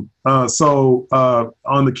 So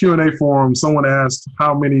on the Q&A forum, someone asked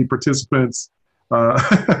how many participants are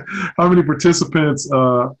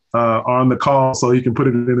on the call, so he can put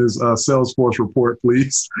it in his Salesforce report,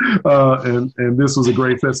 please. And this was a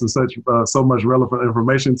great test and so much relevant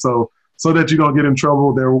information. So that you don't get in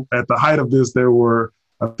trouble, there at the height of this, there were,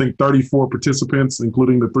 I think, 34 participants,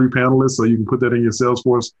 including the 3 panelists. So you can put that in your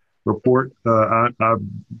Salesforce report. I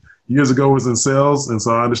years ago was in sales, and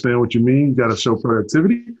so I understand what you mean. You got to show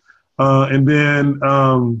productivity. And then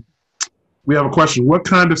we have a question: what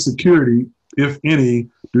kind of security, if any,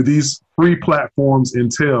 do these free platforms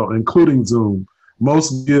entail, including Zoom?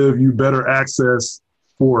 Most give you better access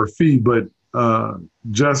for a fee, but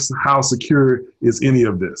just how secure is any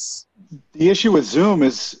of this? The issue with Zoom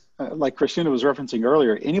is, like Christina was referencing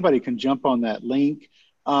earlier, anybody can jump on that link.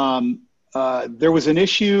 There was an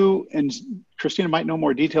issue, and Christina might know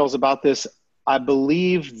more details about this. I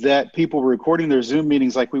believe that people were recording their Zoom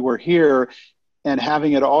meetings like we were here and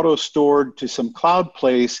having it auto-stored to some cloud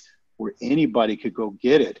place where anybody could go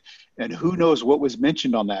get it. And who knows what was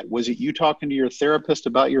mentioned on that? Was it you talking to your therapist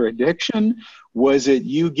about your addiction? Was it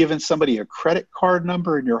you giving somebody a credit card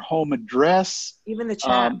number and your home address? Even the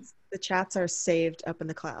chats. The chats are saved up in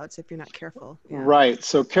the clouds if you're not careful. Yeah. Right.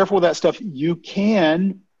 So careful with that stuff. You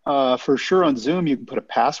can, for sure on Zoom, you can put a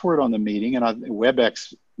password on the meeting, and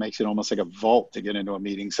WebEx makes it almost like a vault to get into a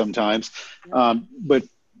meeting sometimes. But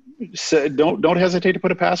so don't hesitate to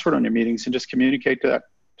put a password on your meetings and just communicate to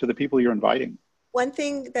the people you're inviting. One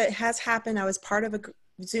thing that has happened, I was part of a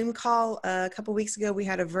Zoom call a couple of weeks ago. We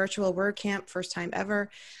had a virtual WordCamp, first time ever.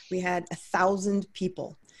 We had 1,000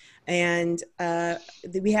 people. And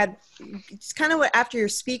we had, it's kind of what, after your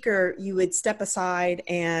speaker, you would step aside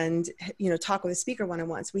and, talk with a speaker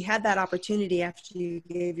one-on-one. So we had that opportunity after you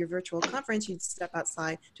gave your virtual conference, you'd step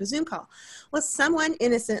outside to a Zoom call. Well, someone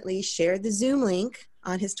innocently shared the Zoom link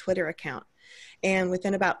on his Twitter account. And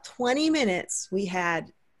within about 20 minutes, we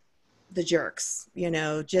had the jerks,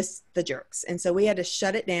 just the jerks. And so we had to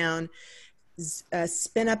shut it down,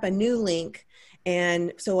 spin up a new link.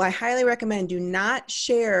 And so I highly recommend, do not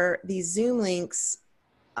share these Zoom links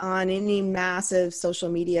on any massive social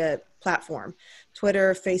media platform,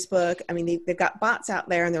 Twitter, Facebook. I mean, they've got bots out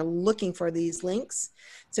there and they're looking for these links.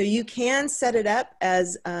 So you can set it up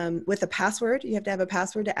as with a password. You have to have a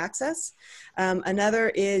password to access. Another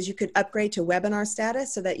is you could upgrade to webinar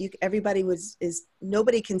status so that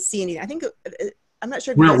nobody can see anything. I think I'm not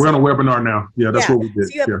sure. We're on a webinar now. Yeah, that's what we did.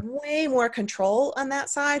 So you have way more control on that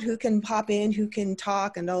side. Who can pop in, who can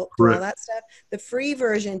talk, and do all that stuff. The free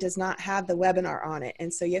version does not have the webinar on it,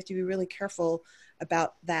 and so you have to be really careful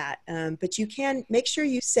about that. But you can make sure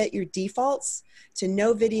you set your defaults to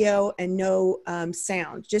no video and no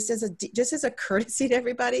sound, just as a courtesy to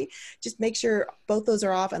everybody. Just make sure both those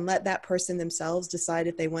are off and let that person themselves decide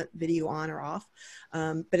if they want video on or off.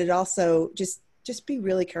 But it also just be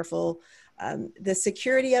really careful. The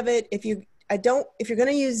security of it, if you're going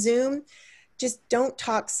to use Zoom, just don't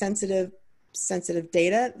talk sensitive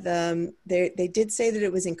data. They did say that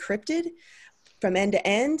it was encrypted from end to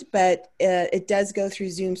end, but it does go through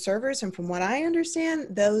Zoom servers. And from what I understand,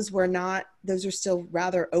 those are still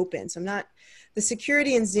rather open. So the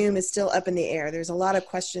security in Zoom is still up in the air. There's a lot of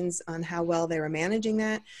questions on how well they were managing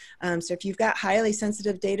that. So if you've got highly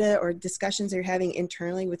sensitive data or discussions that you're having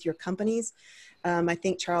internally with your companies, I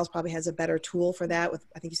think Charles probably has a better tool for that with,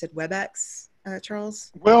 I think you said WebEx,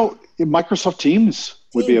 Charles? Well, Microsoft Teams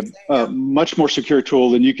would be a much more secure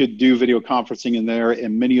tool, and you could do video conferencing in there,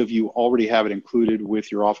 and many of you already have it included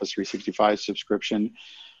with your Office 365 subscription.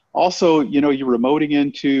 Also, you're remoting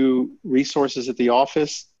into resources at the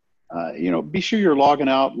office. Be sure you're logging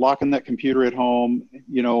out, locking that computer at home.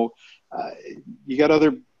 You got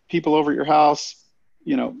other people over at your house,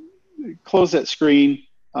 close that screen.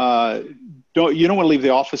 You don't want to leave the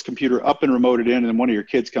office computer up and remoted in, and then one of your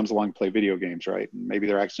kids comes along and play video games, right? And maybe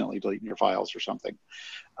they're accidentally deleting your files or something.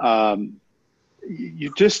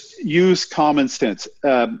 You just use common sense.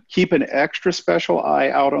 Keep an extra special eye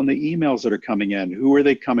out on the emails that are coming in. Who are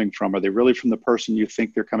they coming from? Are they really from the person you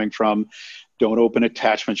think they're coming from? Don't open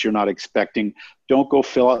attachments you're not expecting. Don't go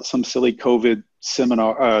fill out some silly COVID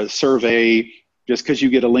seminar survey just because you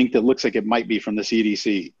get a link that looks like it might be from the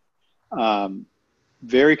CDC.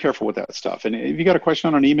 Very careful with that stuff. And if you got a question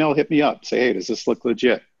on an email, hit me up. Say, hey, does this look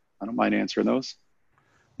legit? I don't mind answering those.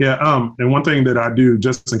 Yeah. And one thing that I do,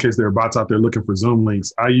 just in case there are bots out there looking for Zoom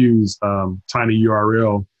links, I use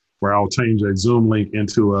tinyURL, where I'll change a Zoom link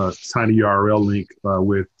into a tinyURL link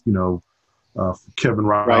with, Kevin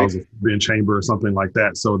Riles, Ben Chamber or something like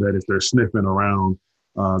that, so that if they're sniffing around,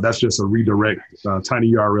 that's just a redirect,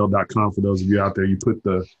 tinyurl.com for those of you out there. You put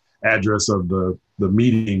the address of the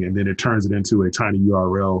meeting, and then it turns it into a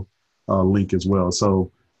tinyURL link as well.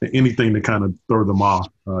 So anything to kind of throw them off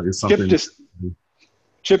is something.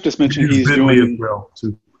 Chip just mentioned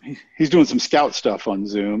he's doing some scout stuff on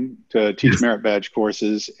Zoom to teach merit badge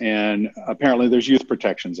courses, and apparently there's youth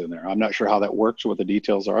protections in there. I'm not sure how that works or what the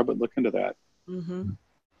details are, but look into that. Mm-hmm.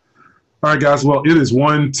 All right, guys. Well, it is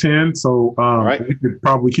 1:10, so we could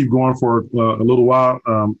probably keep going for a little while.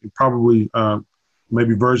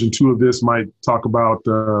 Maybe version 2 of this might talk about,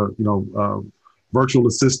 virtual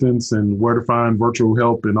assistants and where to find virtual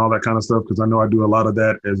help and all that kind of stuff, because I know I do a lot of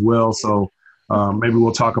that as well. So maybe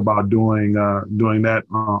we'll talk about doing that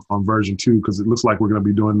on version 2, because it looks like we're going to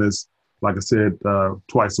be doing this, like I said,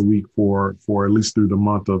 twice a week for at least through the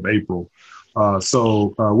month of April.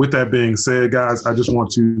 So with that being said, guys, I just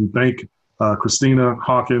want to thank Christina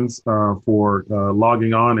Hawkins for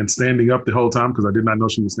logging on and standing up the whole time, because I did not know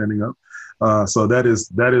she was standing up. So that is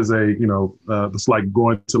it's like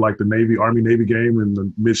going to like the Army Navy game, and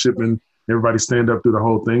the midshipmen, everybody stand up through the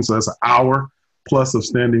whole thing. So that's an hour plus of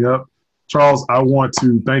standing up. Charles, I want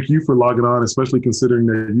to thank you for logging on, especially considering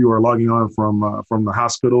that you are logging on from the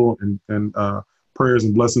hospital, and prayers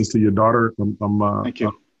and blessings to your daughter. Thank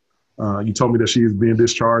you. You told me that she is being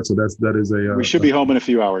discharged, so that is a. We should be home in a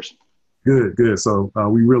few hours. Good. So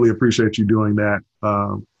we really appreciate you doing that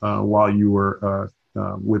while you were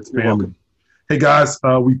with family. You're welcome. Hey guys,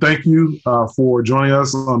 we thank you for joining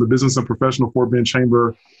us on the Business and Professional Fort Bend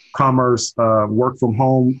Chamber Commerce Work from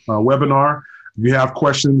Home webinar. If you have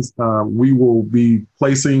questions, we will be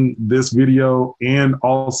placing this video and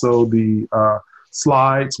also the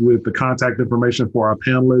slides with the contact information for our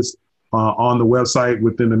panelists on the website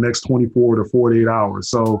within the next 24 to 48 hours.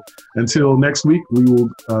 So until next week, we will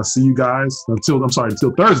see you guys until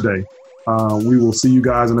Thursday. We will see you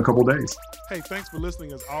guys in a couple days. Hey, thanks for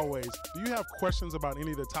listening as always. Do you have questions about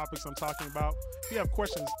any of the topics I'm talking about? If you have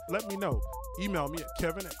questions, let me know. Email me at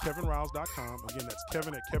kevin@kevinriles.com. Again, that's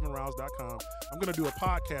kevin@kevinriles.com. I'm going to do a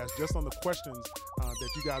podcast just on the questions that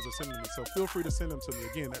you guys are sending me. So feel free to send them to me.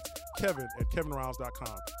 Again, that's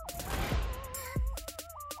kevin@kevinriles.com.